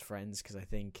them up as friends, because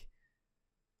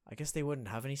I guess they wouldn't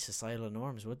have any societal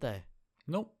norms, would they?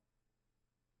 Nope.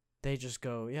 They just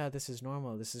go, yeah, this is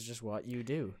normal. This is just what you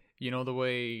do. You know the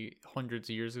way hundreds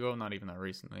of years ago, not even that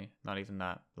recently, not even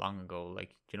that long ago,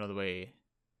 like, you know the way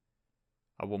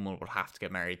a woman would have to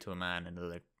get married to a man in the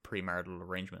like premarital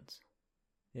arrangements?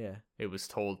 Yeah. It was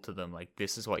told to them, like,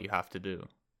 this is what you have to do.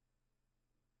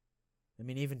 I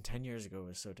mean, even 10 years ago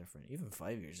was so different. Even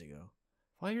 5 years ago.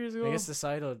 5 years ago? I guess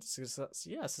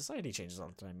society changes all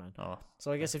the time, man. Oh,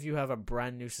 So I guess if you have a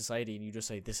brand new society and you just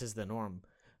say this is the norm,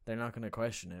 they're not going to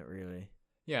question it, really.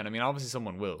 yeah, and I mean, obviously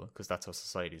someone will, because that's how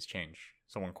societies change.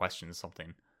 Someone questions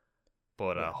something.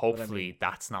 But Yeah, but I hopefully mean-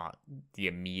 that's not the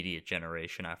immediate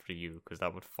generation after you, because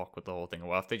that would fuck with the whole thing.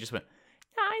 Well, if they just went,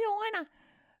 no, I don't wanna.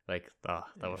 Like,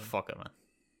 that would Yeah. fuck it, man.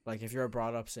 Like if you're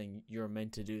brought up saying you're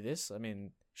meant to do this, I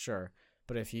mean, sure.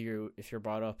 But if you're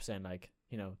brought up saying like,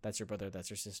 you know, that's your brother, that's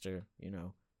your sister, you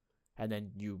know, and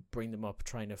then you bring them up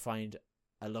trying to find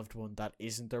a loved one that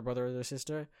isn't their brother or their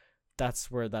sister,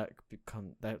 that's where that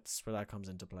comes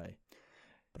into play.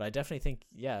 But I definitely think,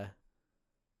 yeah,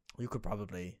 you could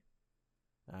probably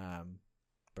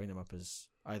bring them up as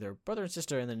either brother and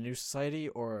sister in the new society,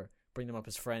 or bring them up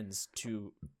as friends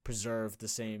to preserve the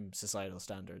same societal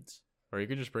standards. Or you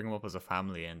could just bring them up as a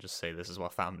family and just say this is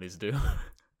what families do.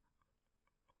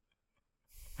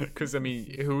 Because I mean,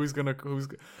 who are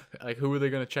they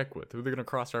gonna check with? Who are they gonna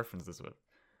cross-reference this with?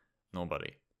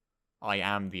 Nobody. I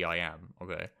am the I am.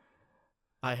 Okay.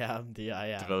 I am the I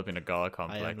am. Developing a god I am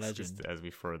complex legend. just as we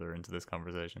further into this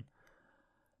conversation.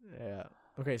 Yeah.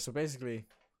 Okay, so basically,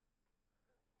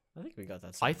 I think we got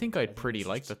that. I think I'd pretty it's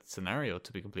like just- that scenario,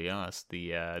 to be completely honest.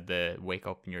 The wake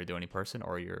up and you're the only person,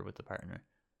 or you're with the partner.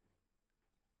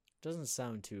 Doesn't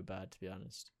sound too bad, to be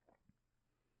honest.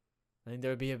 I think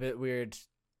there would be a bit weird.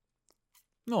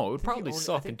 No, it would think the probably only- I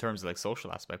suck in think- terms of like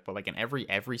social aspect, but like in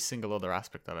every single other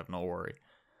aspect, I'd have no worry.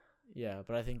 Yeah,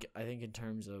 but I think in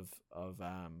terms of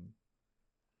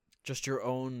just your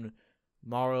own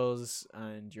morals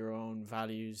and your own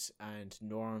values and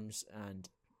norms and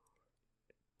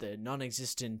the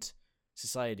non-existent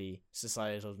societal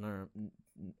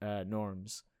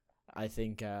norms, I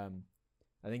think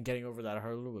getting over that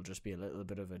hurdle will just be a little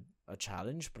bit of a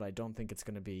challenge, but I don't think it's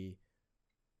going to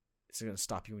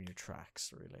stop you in your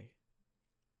tracks, really.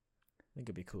 I think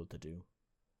it'd be cool to do,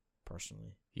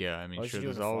 personally. Yeah, I mean, What sure, did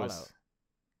you do there's with always. Fallout?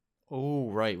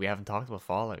 Oh, right, we haven't talked about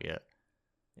Fallout yet.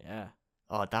 Yeah.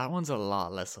 Oh, that one's a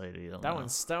lot less ideal. That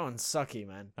one's sucky,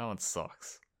 man. That one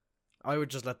sucks. I would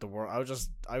just let the world.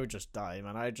 I would just die,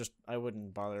 man. I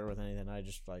wouldn't bother with anything. I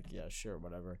just like, yeah, sure,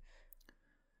 whatever.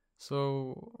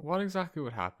 So, what exactly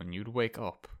would happen? You'd wake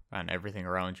up and everything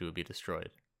around you would be destroyed.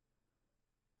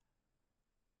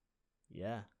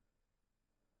 Yeah.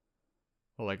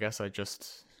 Well, I guess I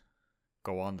just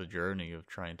go on the journey of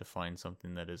trying to find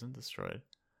something that isn't destroyed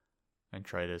and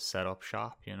try to set up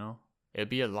shop, you know? It'd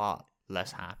be a lot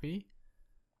less happy,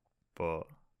 but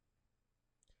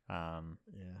Yeah.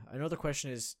 I know the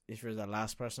question is if you're the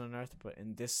last person on Earth, but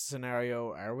in this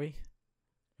scenario, are we?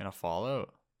 in a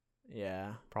Fallout,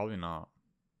 Yeah. probably not.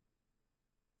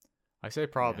 I say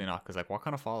probably Yeah. not because, like, what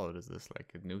kind of Fallout is this?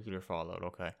 Like a nuclear Fallout,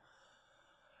 okay?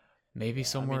 Maybe Yeah,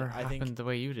 somewhere I think- happened the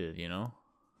way you did, you know?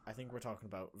 I think we're talking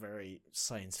about very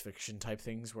science fiction type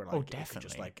things where like Oh, it could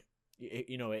just definitely. like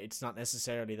it's not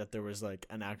necessarily that there was like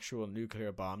an actual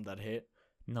nuclear bomb that hit.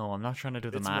 No, I'm not trying to do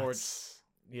the It's more- maths.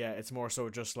 Yeah, it's more so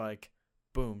just like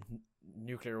boom,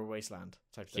 nuclear wasteland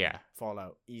type thing. Yeah.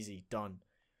 Fallout, easy, done.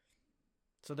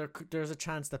 So there's a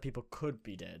chance that people could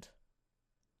be dead,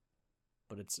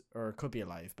 but it could be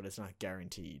alive, but it's not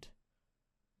guaranteed.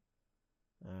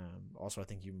 Also, I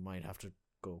think you might have to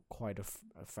go quite a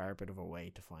fair bit of a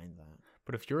way to find that.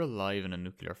 But if you're alive in a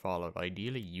nuclear Fallout,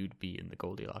 ideally you'd be in the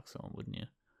Goldilocks zone, wouldn't you?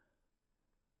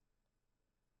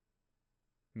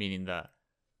 Meaning that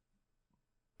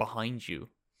behind you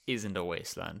isn't a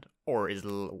wasteland, or is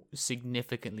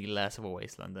significantly less of a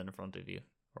wasteland than in front of you,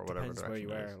 or whatever Depends where direction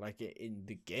you it are. is. Like in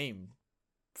the game,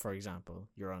 for example,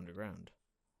 you're underground.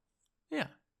 Yeah.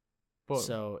 But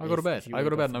So I go to if bed. you I go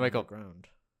to wake bed up and I from wake up. underground-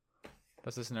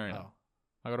 That's the scenario. Oh,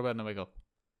 I go to bed and I wake up.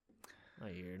 oh,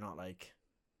 you're not like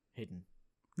hidden.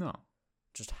 No.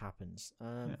 Just happens.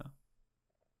 Yeah.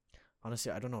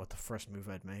 Honestly, I don't know what the first move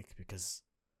I'd make because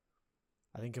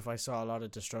I think if I saw a lot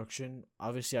of destruction,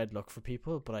 obviously I'd look for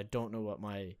people, but I don't know what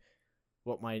my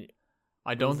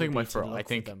I don't move think would my be to first. I look for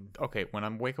think them. okay. When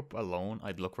I'm wake up alone,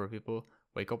 I'd look for people.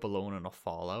 Wake up alone in a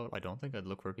Fallout. I don't think I'd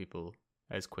look for people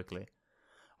as quickly.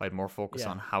 I'd more focus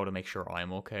Yeah. on how to make sure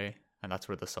I'm okay, and that's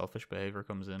where the selfish behavior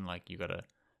comes in. Like you gotta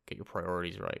get your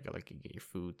priorities right. Like you get your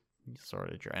food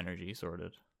sorted, your energy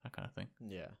sorted, that kind of thing.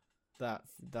 Yeah, that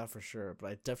for sure. But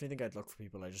I definitely think I'd look for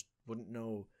people. I just wouldn't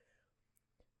know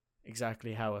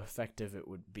exactly how effective it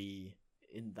would be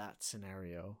in that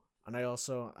scenario. And I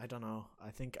don't know.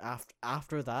 I think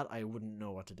after that, I wouldn't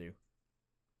know what to do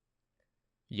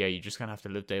Yeah, you just kind of have to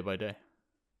live day by day.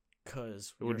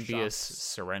 because It wouldn't be as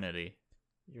serenity.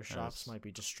 your shops as- might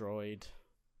be destroyed.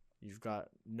 You've got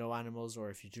no animals, or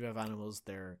if you do have animals,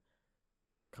 they're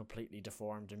completely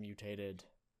deformed and mutated,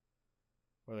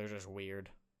 or they're just weird.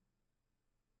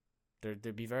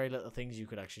 There'd be very little things you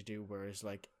could actually do, whereas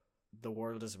like the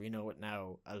world as we know it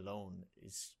now alone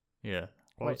is Yeah.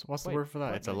 Quite- What's the quite- word for that?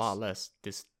 quite It's a lot nice.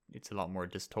 less. It's a lot more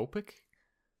dystopic.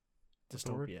 What's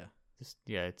the word? dystopia.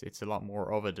 Yeah, it's a lot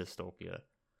more of a dystopia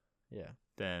Yeah.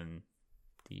 than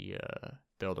the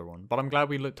other one. But I'm glad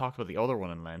we talked about the other one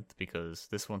in length because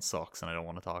this one sucks and I don't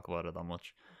want to talk about it that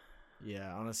much.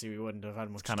 Yeah, honestly, we wouldn't have had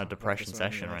much. It's kind of to talk about depression this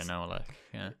session right anyways. now. Like,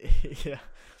 yeah. Yeah,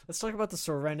 let's talk about the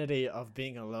serenity of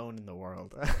being alone in the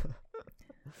world.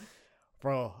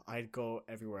 Bro, I'd go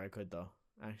everywhere I could though.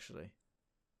 Actually,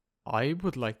 I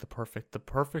would like the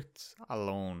perfect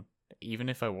alone. Even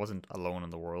if I wasn't alone in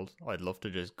the world, I'd love to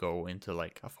just go into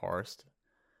like a forest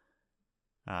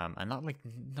And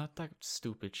not that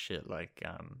stupid shit like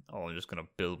oh, I'm just gonna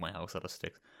build my house out of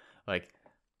sticks. Like,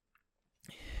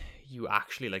 you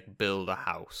actually like build a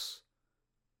house,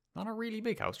 not a really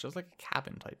big house, just like a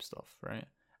cabin type stuff, right?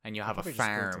 And you have a probably just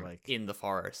go to, farm like- in the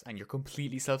forest, and you're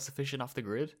completely self-sufficient off the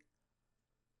grid.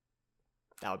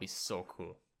 That would be so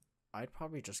cool. I'd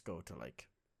probably just go to like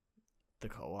the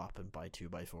co-op and buy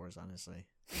 2x4s, honestly.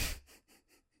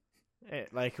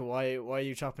 Like, why are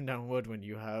you chopping down wood when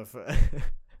you have?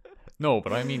 No,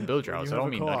 but I mean build your When house. you I have don't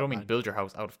a mean co-op, man. build your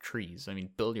house out of trees. I mean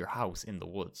build your house in the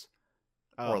woods.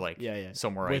 Oh, Or like yeah.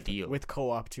 somewhere with, ideal. with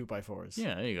co-op 2x4s.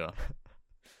 Yeah, there you go.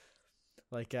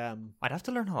 Like I'd have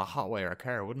to learn how to hotwire a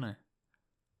car, wouldn't I?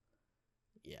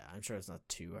 yeah, I'm sure it's not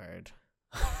too hard.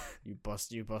 You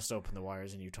bust open the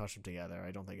wires and you touch them together. I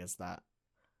don't think it's that.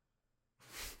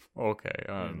 Okay.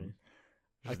 Really.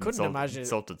 I just couldn't imagine it-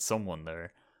 insulted someone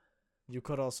there. You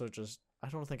could also just. I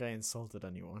don't think I insulted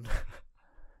anyone.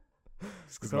 You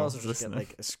 'cause could no also one's just get listening.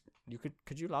 like you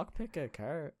could you lockpick a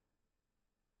car?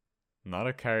 Not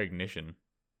a car ignition.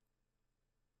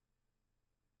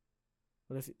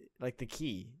 But if like the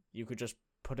key, you could just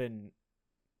put in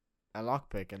a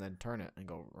lockpick and then turn it and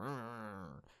go.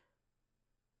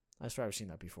 I swear I've seen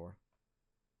that before.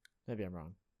 Maybe I'm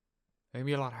wrong. It'd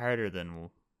be a lot harder than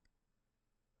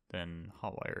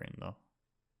hot wiring though.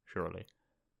 Surely.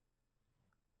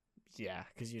 Yeah,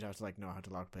 because you'd have to like know how to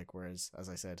lockpick. Whereas, as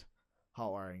I said,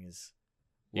 hot wiring is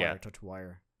Yeah. wire touch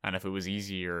wire. And if it was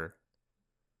easier,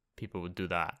 people would do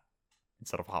that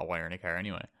instead of hot wiring a car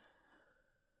anyway.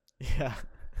 Yeah,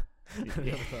 I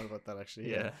never thought about that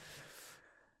actually. Yeah.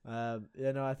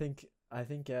 No, I think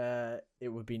it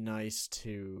would be nice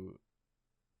to,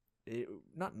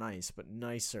 not nice, but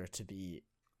nicer to be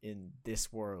in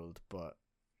this world, but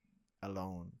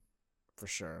alone, for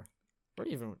sure, or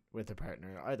even with a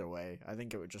partner. Either way, I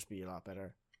think it would just be a lot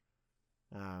better.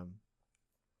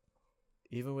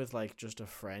 Even with like just a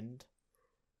friend,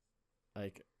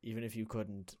 like even if you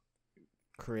couldn't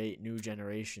create new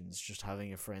generations, just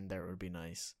having a friend there would be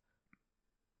nice.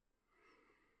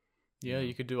 Yeah, know,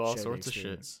 you could do all share the sorts of shit.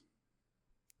 experience.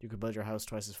 You could build your house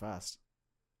twice as fast.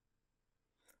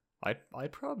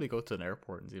 I'd probably go to an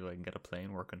airport and see if I can get a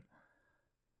plane working.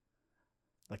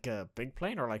 Like a big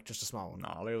plane or like just a small one?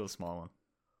 No, a little small one.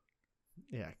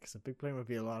 Yeah, because a big plane would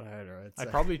be a lot harder. I'd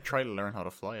probably try to learn how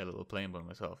to fly a little plane by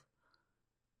myself.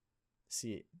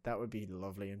 See, that would be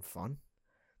lovely and fun.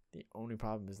 The only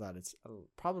problem is that it's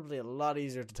probably a lot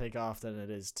easier to take off than it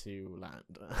is to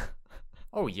land.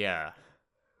 Oh yeah.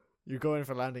 You go in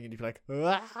for landing and you'd be like,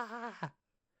 "Ah!"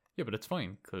 Yeah, but it's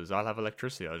fine because I'll have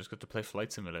electricity. I'll just get to play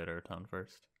Flight Simulator town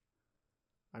first.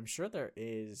 I'm sure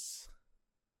there's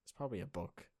probably a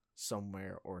book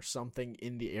somewhere or something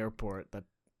in the airport that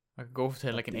I could go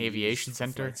to like an they use aviation for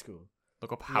center. flight school.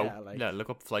 Look up how. Yeah, Look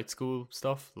up flight school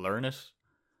stuff. Learn it.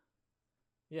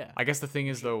 Yeah. I guess the thing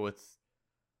is though,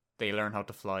 they learn how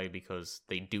to fly because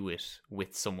they do it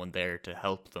with someone there to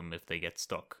help them if they get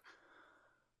stuck.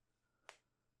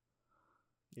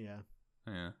 Yeah.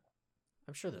 Yeah.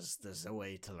 I'm sure there's a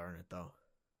way to learn it though.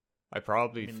 I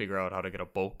probably I mean- figure out how to get a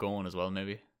boat going as well,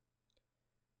 maybe.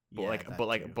 But Yeah, that too.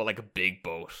 but like a big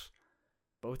boat.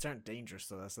 Boats aren't dangerous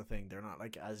though. That's the thing. They're not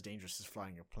like as dangerous as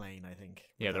flying a plane. I think.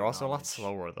 Yeah, with they're that also a lot knowledge.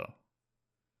 slower though.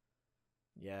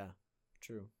 Yeah,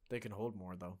 true. They can hold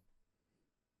more though.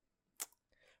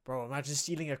 Bro, imagine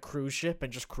stealing a cruise ship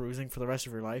and just cruising for the rest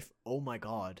of your life. Oh my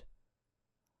god.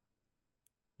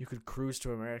 You could cruise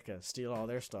to America, steal all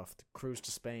their stuff, cruise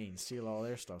to Spain, steal all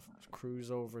their stuff,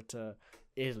 cruise over to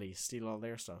Italy, steal all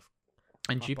their stuff.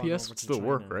 And Hop on GPS over would to still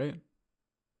work, China. right?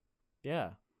 Yeah.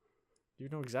 You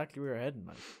know exactly where you're heading,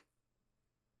 man.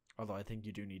 Although I think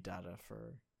you do need data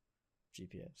for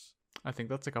GPS. I think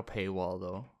that's like a paywall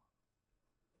though.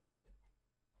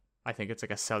 I think it's like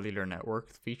a cellular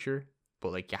network feature,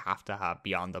 but like you have to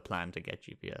be on the plan to get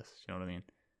GPS. You know what I mean?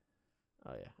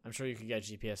 Oh yeah. I'm sure you could get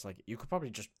GPS, like you could probably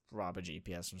just rob a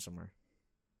GPS from somewhere.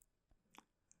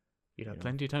 You'd have You know.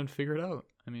 plenty of time to figure it out.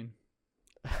 I mean,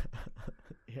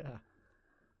 Yeah.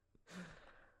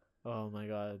 Oh my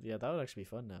god. Yeah, that would actually be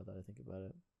fun now that I think about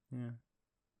it. yeah.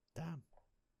 Damn.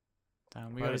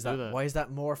 We Why gotta is do that, that. why is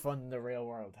that more fun than the real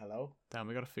world? Hello? Damn,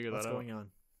 we gotta figure What's that out. going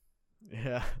on?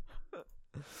 Yeah.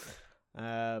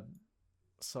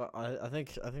 So I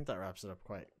think that wraps it up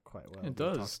quite well. It We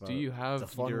does. talked Do about you have the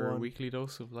fun your one. weekly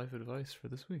dose of life advice for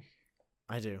this week?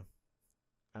 I do.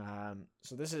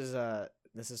 So this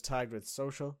is tagged with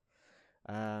social.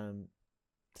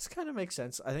 This kind of makes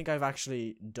sense. I think I've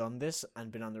actually done this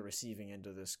and been on the receiving end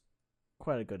of this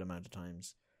quite a good amount of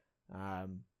times.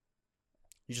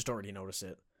 You just don't really notice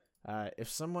it If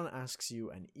someone asks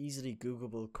you an easily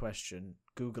Googleable question,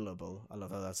 Googleable, I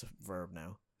love how that's a verb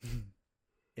now.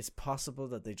 It's possible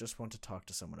that they just want to talk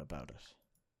to someone about it.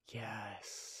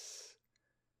 Yes.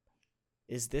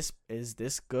 Is this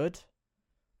good?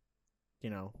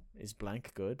 Is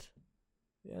blank good?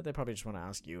 Yeah, they probably just want to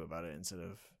ask you about it instead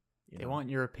of. They want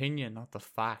your opinion, not the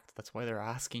fact. That's why they're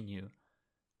asking you.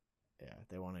 Yeah,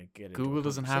 they want to get. Google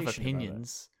doesn't have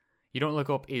opinions. You don't look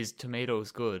up, is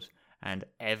tomatoes good? And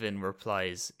Evan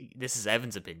replies, this is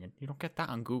Evan's opinion. You don't get that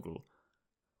on Google.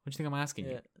 What do you think I'm asking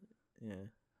you? Yeah.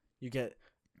 You get,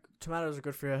 tomatoes are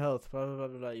good for your health, blah, blah, blah,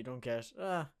 blah, blah. You don't get,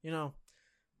 I'm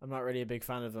not really a big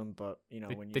fan of them, but,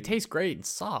 They taste great in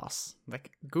sauce.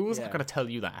 Like, Google's not going to tell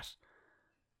you that.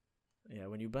 Yeah,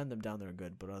 when you blend them down, they're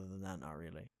good, but other than that, not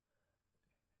really.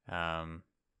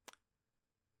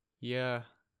 Yeah.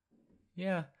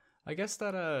 I guess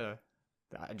that,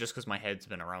 just because my head's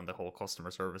been around the whole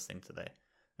customer service thing today,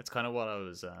 that's kind of what I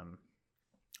was,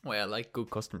 why I like good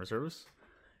customer service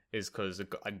is because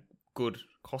a good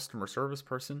customer service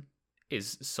person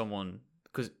is someone,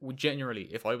 because generally,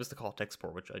 if I was to call tech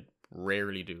support, which I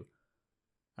rarely do,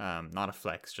 not a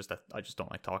flex, just that I just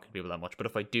don't like talking to people that much, but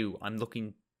if I do, I'm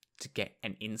looking to get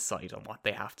an insight on what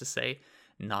they have to say,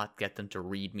 not get them to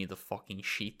read me the fucking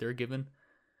sheet they're given.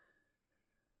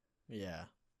 Yeah.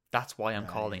 That's why I'm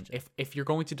calling. If you're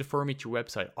going to defer me to your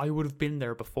website, I would have been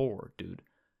there before, dude.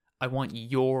 I want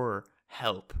your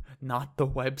help, not the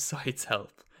website's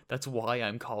help. That's why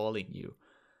I'm calling you.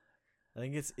 I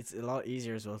think it's a lot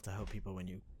easier as well to help people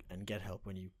and get help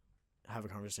when you have a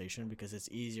conversation, because it's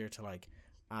easier to like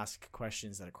ask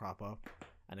questions that crop up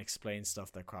and explain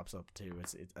stuff that crops up too.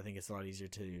 I think it's a lot easier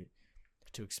to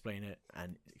explain it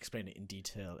and explain it in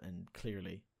detail and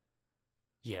clearly.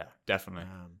 Yeah, definitely.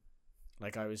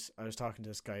 Like I was talking to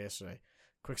this guy yesterday.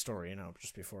 Quick story,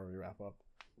 just before we wrap up.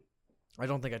 I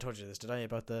don't think I told you this, did I,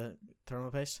 about the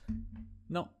thermal paste?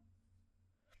 No.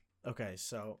 Okay,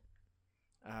 so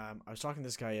I was talking to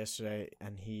this guy yesterday,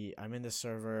 and I'm in the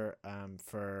server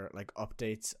for like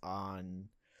updates on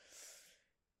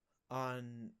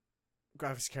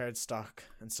graphics card stock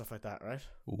and stuff like that, right?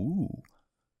 Ooh.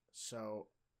 So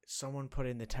someone put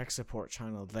in the tech support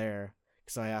channel there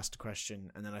because I asked a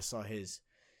question, and then I saw his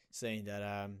saying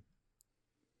that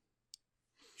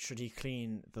should he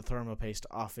clean the thermal paste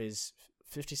off his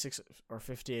 56 or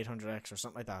 5800X or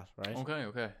something like that, right?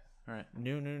 Okay, all right.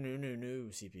 New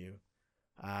CPU.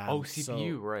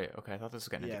 CPU, right? Okay, I thought this was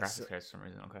getting into graphics cards for some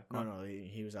reason. Okay, no,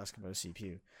 he was asking about a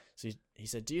CPU. So he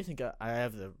said, "Do you think I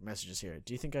have the messages here?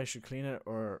 Do you think I should clean it,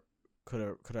 or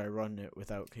could I run it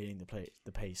without cleaning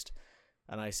the paste?"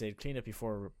 And I said, "Clean it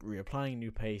before reapplying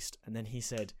new paste." And then he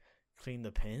said, "Clean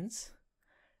the pins."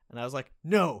 And I was like,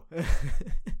 "No."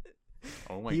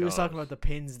 Oh my He God. was talking about the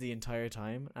pins the entire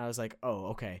time. I was like, "Oh,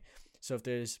 okay. So if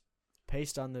there's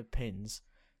paste on the pins,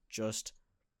 just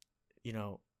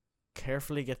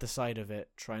carefully get the side of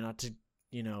it. Try not to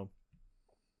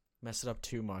mess it up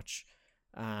too much.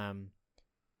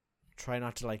 Try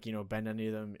not to bend any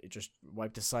of them. Just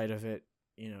wipe the side of it,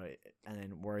 and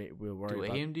then we'll worry Do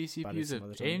about AMD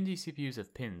CPUs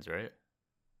have pins, right?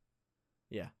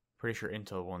 Yeah. Pretty sure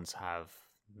Intel ones have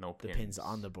no the pins. pins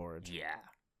on the board. Yeah.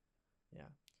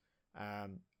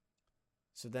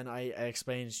 So then I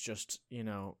explained just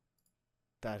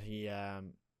that he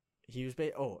was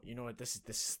you know what, this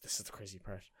is the crazy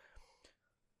part.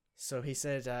 So he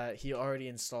said he already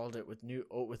installed it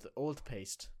with old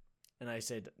paste, and I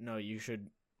said no, you should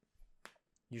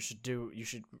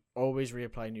always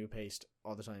reapply new paste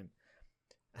all the time.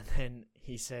 And then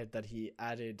he said that he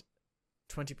added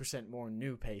 20% more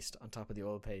new paste on top of the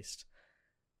old paste,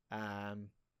 and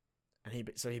he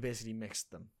basically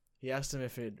mixed them. He asked him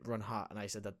if it'd run hot, and I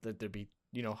said that there'd be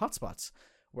hot spots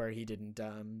where he didn't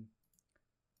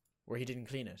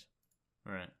clean it,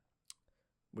 right?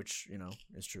 Which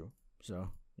is true. So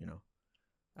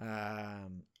I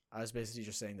was basically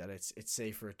just saying that it's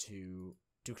safer to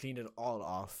clean it all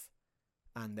off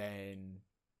and then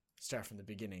start from the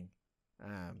beginning,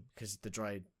 because the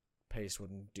dried paste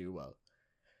wouldn't do well.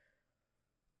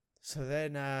 So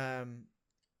then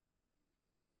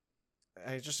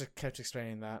I just kept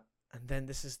explaining that, and then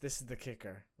this is the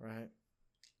kicker, right?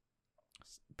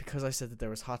 Because I said that there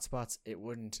was hot spots, it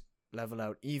wouldn't level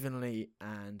out evenly,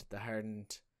 and the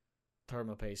hardened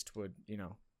thermal paste would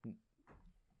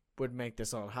make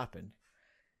this all happen.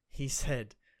 He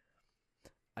said,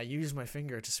 "I used my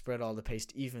finger to spread all the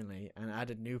paste evenly and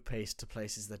added new paste to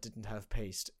places that didn't have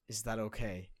paste. Is that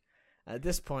okay?" At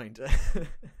this point,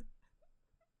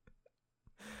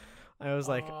 I was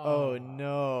like, "Oh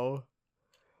no."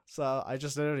 So I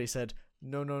just literally said,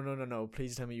 no,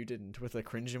 please tell me you didn't, with a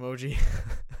cringe emoji.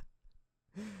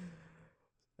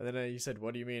 And then you said,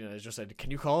 what do you mean? And I just said, can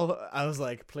you call? I was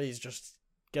like, please just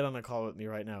get on a call with me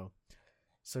right now.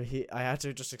 So I had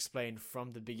to just explain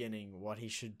from the beginning what he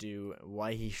should do,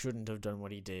 why he shouldn't have done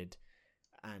what he did,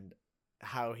 and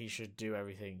how he should do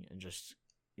everything, and just,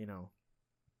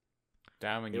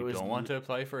 Damn, and you don't want to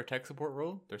apply for a tech support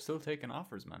role? They're still taking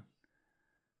offers, man.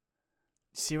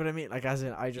 See what I mean? Like, as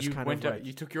in, I just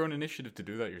you took your own initiative to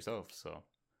do that yourself, so.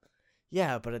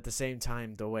 Yeah, but at the same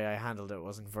time, the way I handled it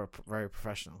wasn't very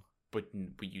professional. But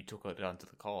you took it onto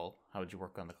the call. How did you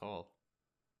work on the call?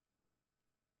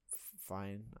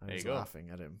 Fine. I was laughing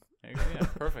at him. There you go. Yeah,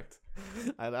 perfect.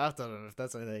 I laughed at him, if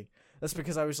that's anything. That's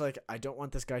because I was like, I don't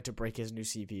want this guy to break his new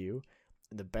CPU.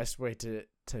 And the best way to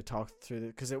talk through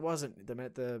because it wasn't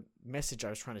the message I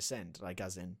was trying to send, like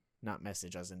as in, not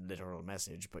message as in literal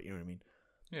message, but you know what I mean?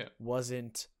 Yeah.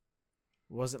 Wasn't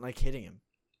like hitting him.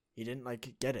 He didn't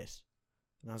like get it.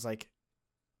 And I was like,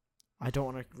 I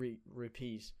don't want to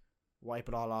repeat, wipe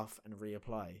it all off and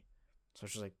reapply. So I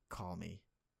was just like, call me.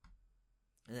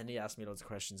 And then he asked me loads of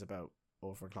questions about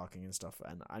overclocking and stuff.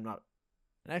 And I'm not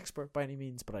an expert by any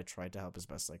means, but I tried to help as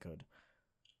best I could.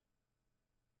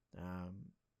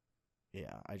 Yeah,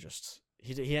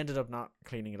 he ended up not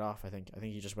cleaning it off. I think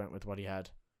he just went with what he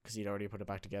had because he'd already put it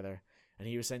back together. And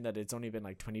he was saying that it's only been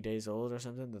like 20 days old or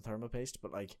something, the thermal paste.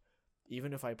 But like,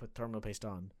 even if I put thermal paste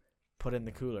on, put in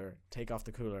the cooler, take off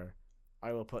the cooler,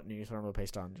 I will put new thermal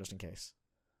paste on just in case.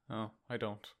 Oh, I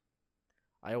don't.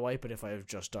 I wipe it if I have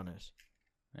just done it.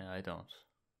 Yeah, I don't.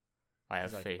 I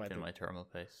have faith in my thermal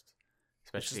paste.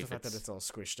 Especially the fact that it's all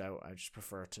squished out. I just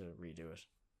prefer to redo it.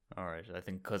 Alright, I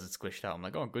think because it's squished out, I'm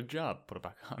like, oh, good job, put it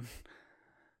back on.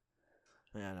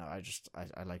 Yeah, no, I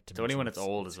like to. So only when it's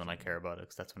old is when I care about it,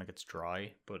 because that's when it gets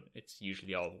dry, but it's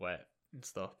usually all wet and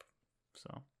stuff.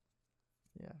 So.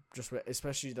 Yeah, just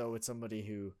especially though with somebody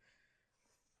who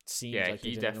seemed like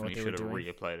he definitely should have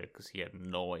reapplied it because he had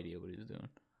no idea what he was doing.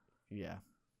 Yeah.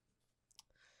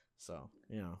 So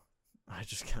I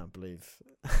just can't believe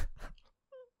he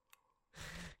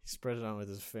spread it on with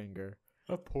his finger.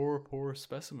 A poor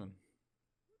specimen.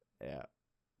 Yeah,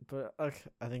 but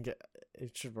I think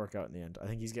it should work out in the end. I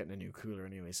think he's getting a new cooler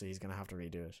anyway, so he's gonna have to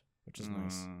redo it, which is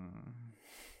nice.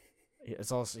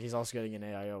 He's also getting an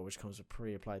AIO, which comes with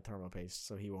pre-applied thermal paste,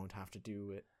 so he won't have to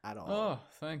do it at all. Oh,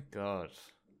 thank God.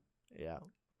 Yeah.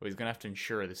 Well, he's going to have to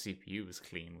ensure the CPU is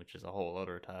clean, which is a whole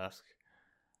other task.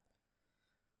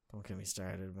 Don't get me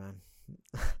started, man.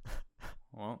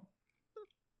 Well.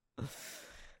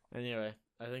 Anyway,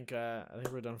 I think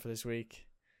we're done for this week.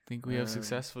 I think we have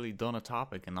successfully done a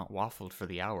topic and not waffled for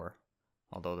the hour.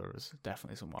 Although there was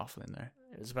definitely some waffle in there.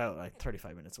 It was about like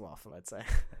 35 minutes waffle, I'd say.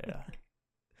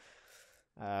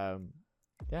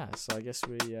 Yeah. So I guess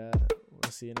we'll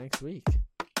see you next week.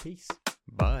 Peace.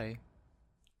 Bye.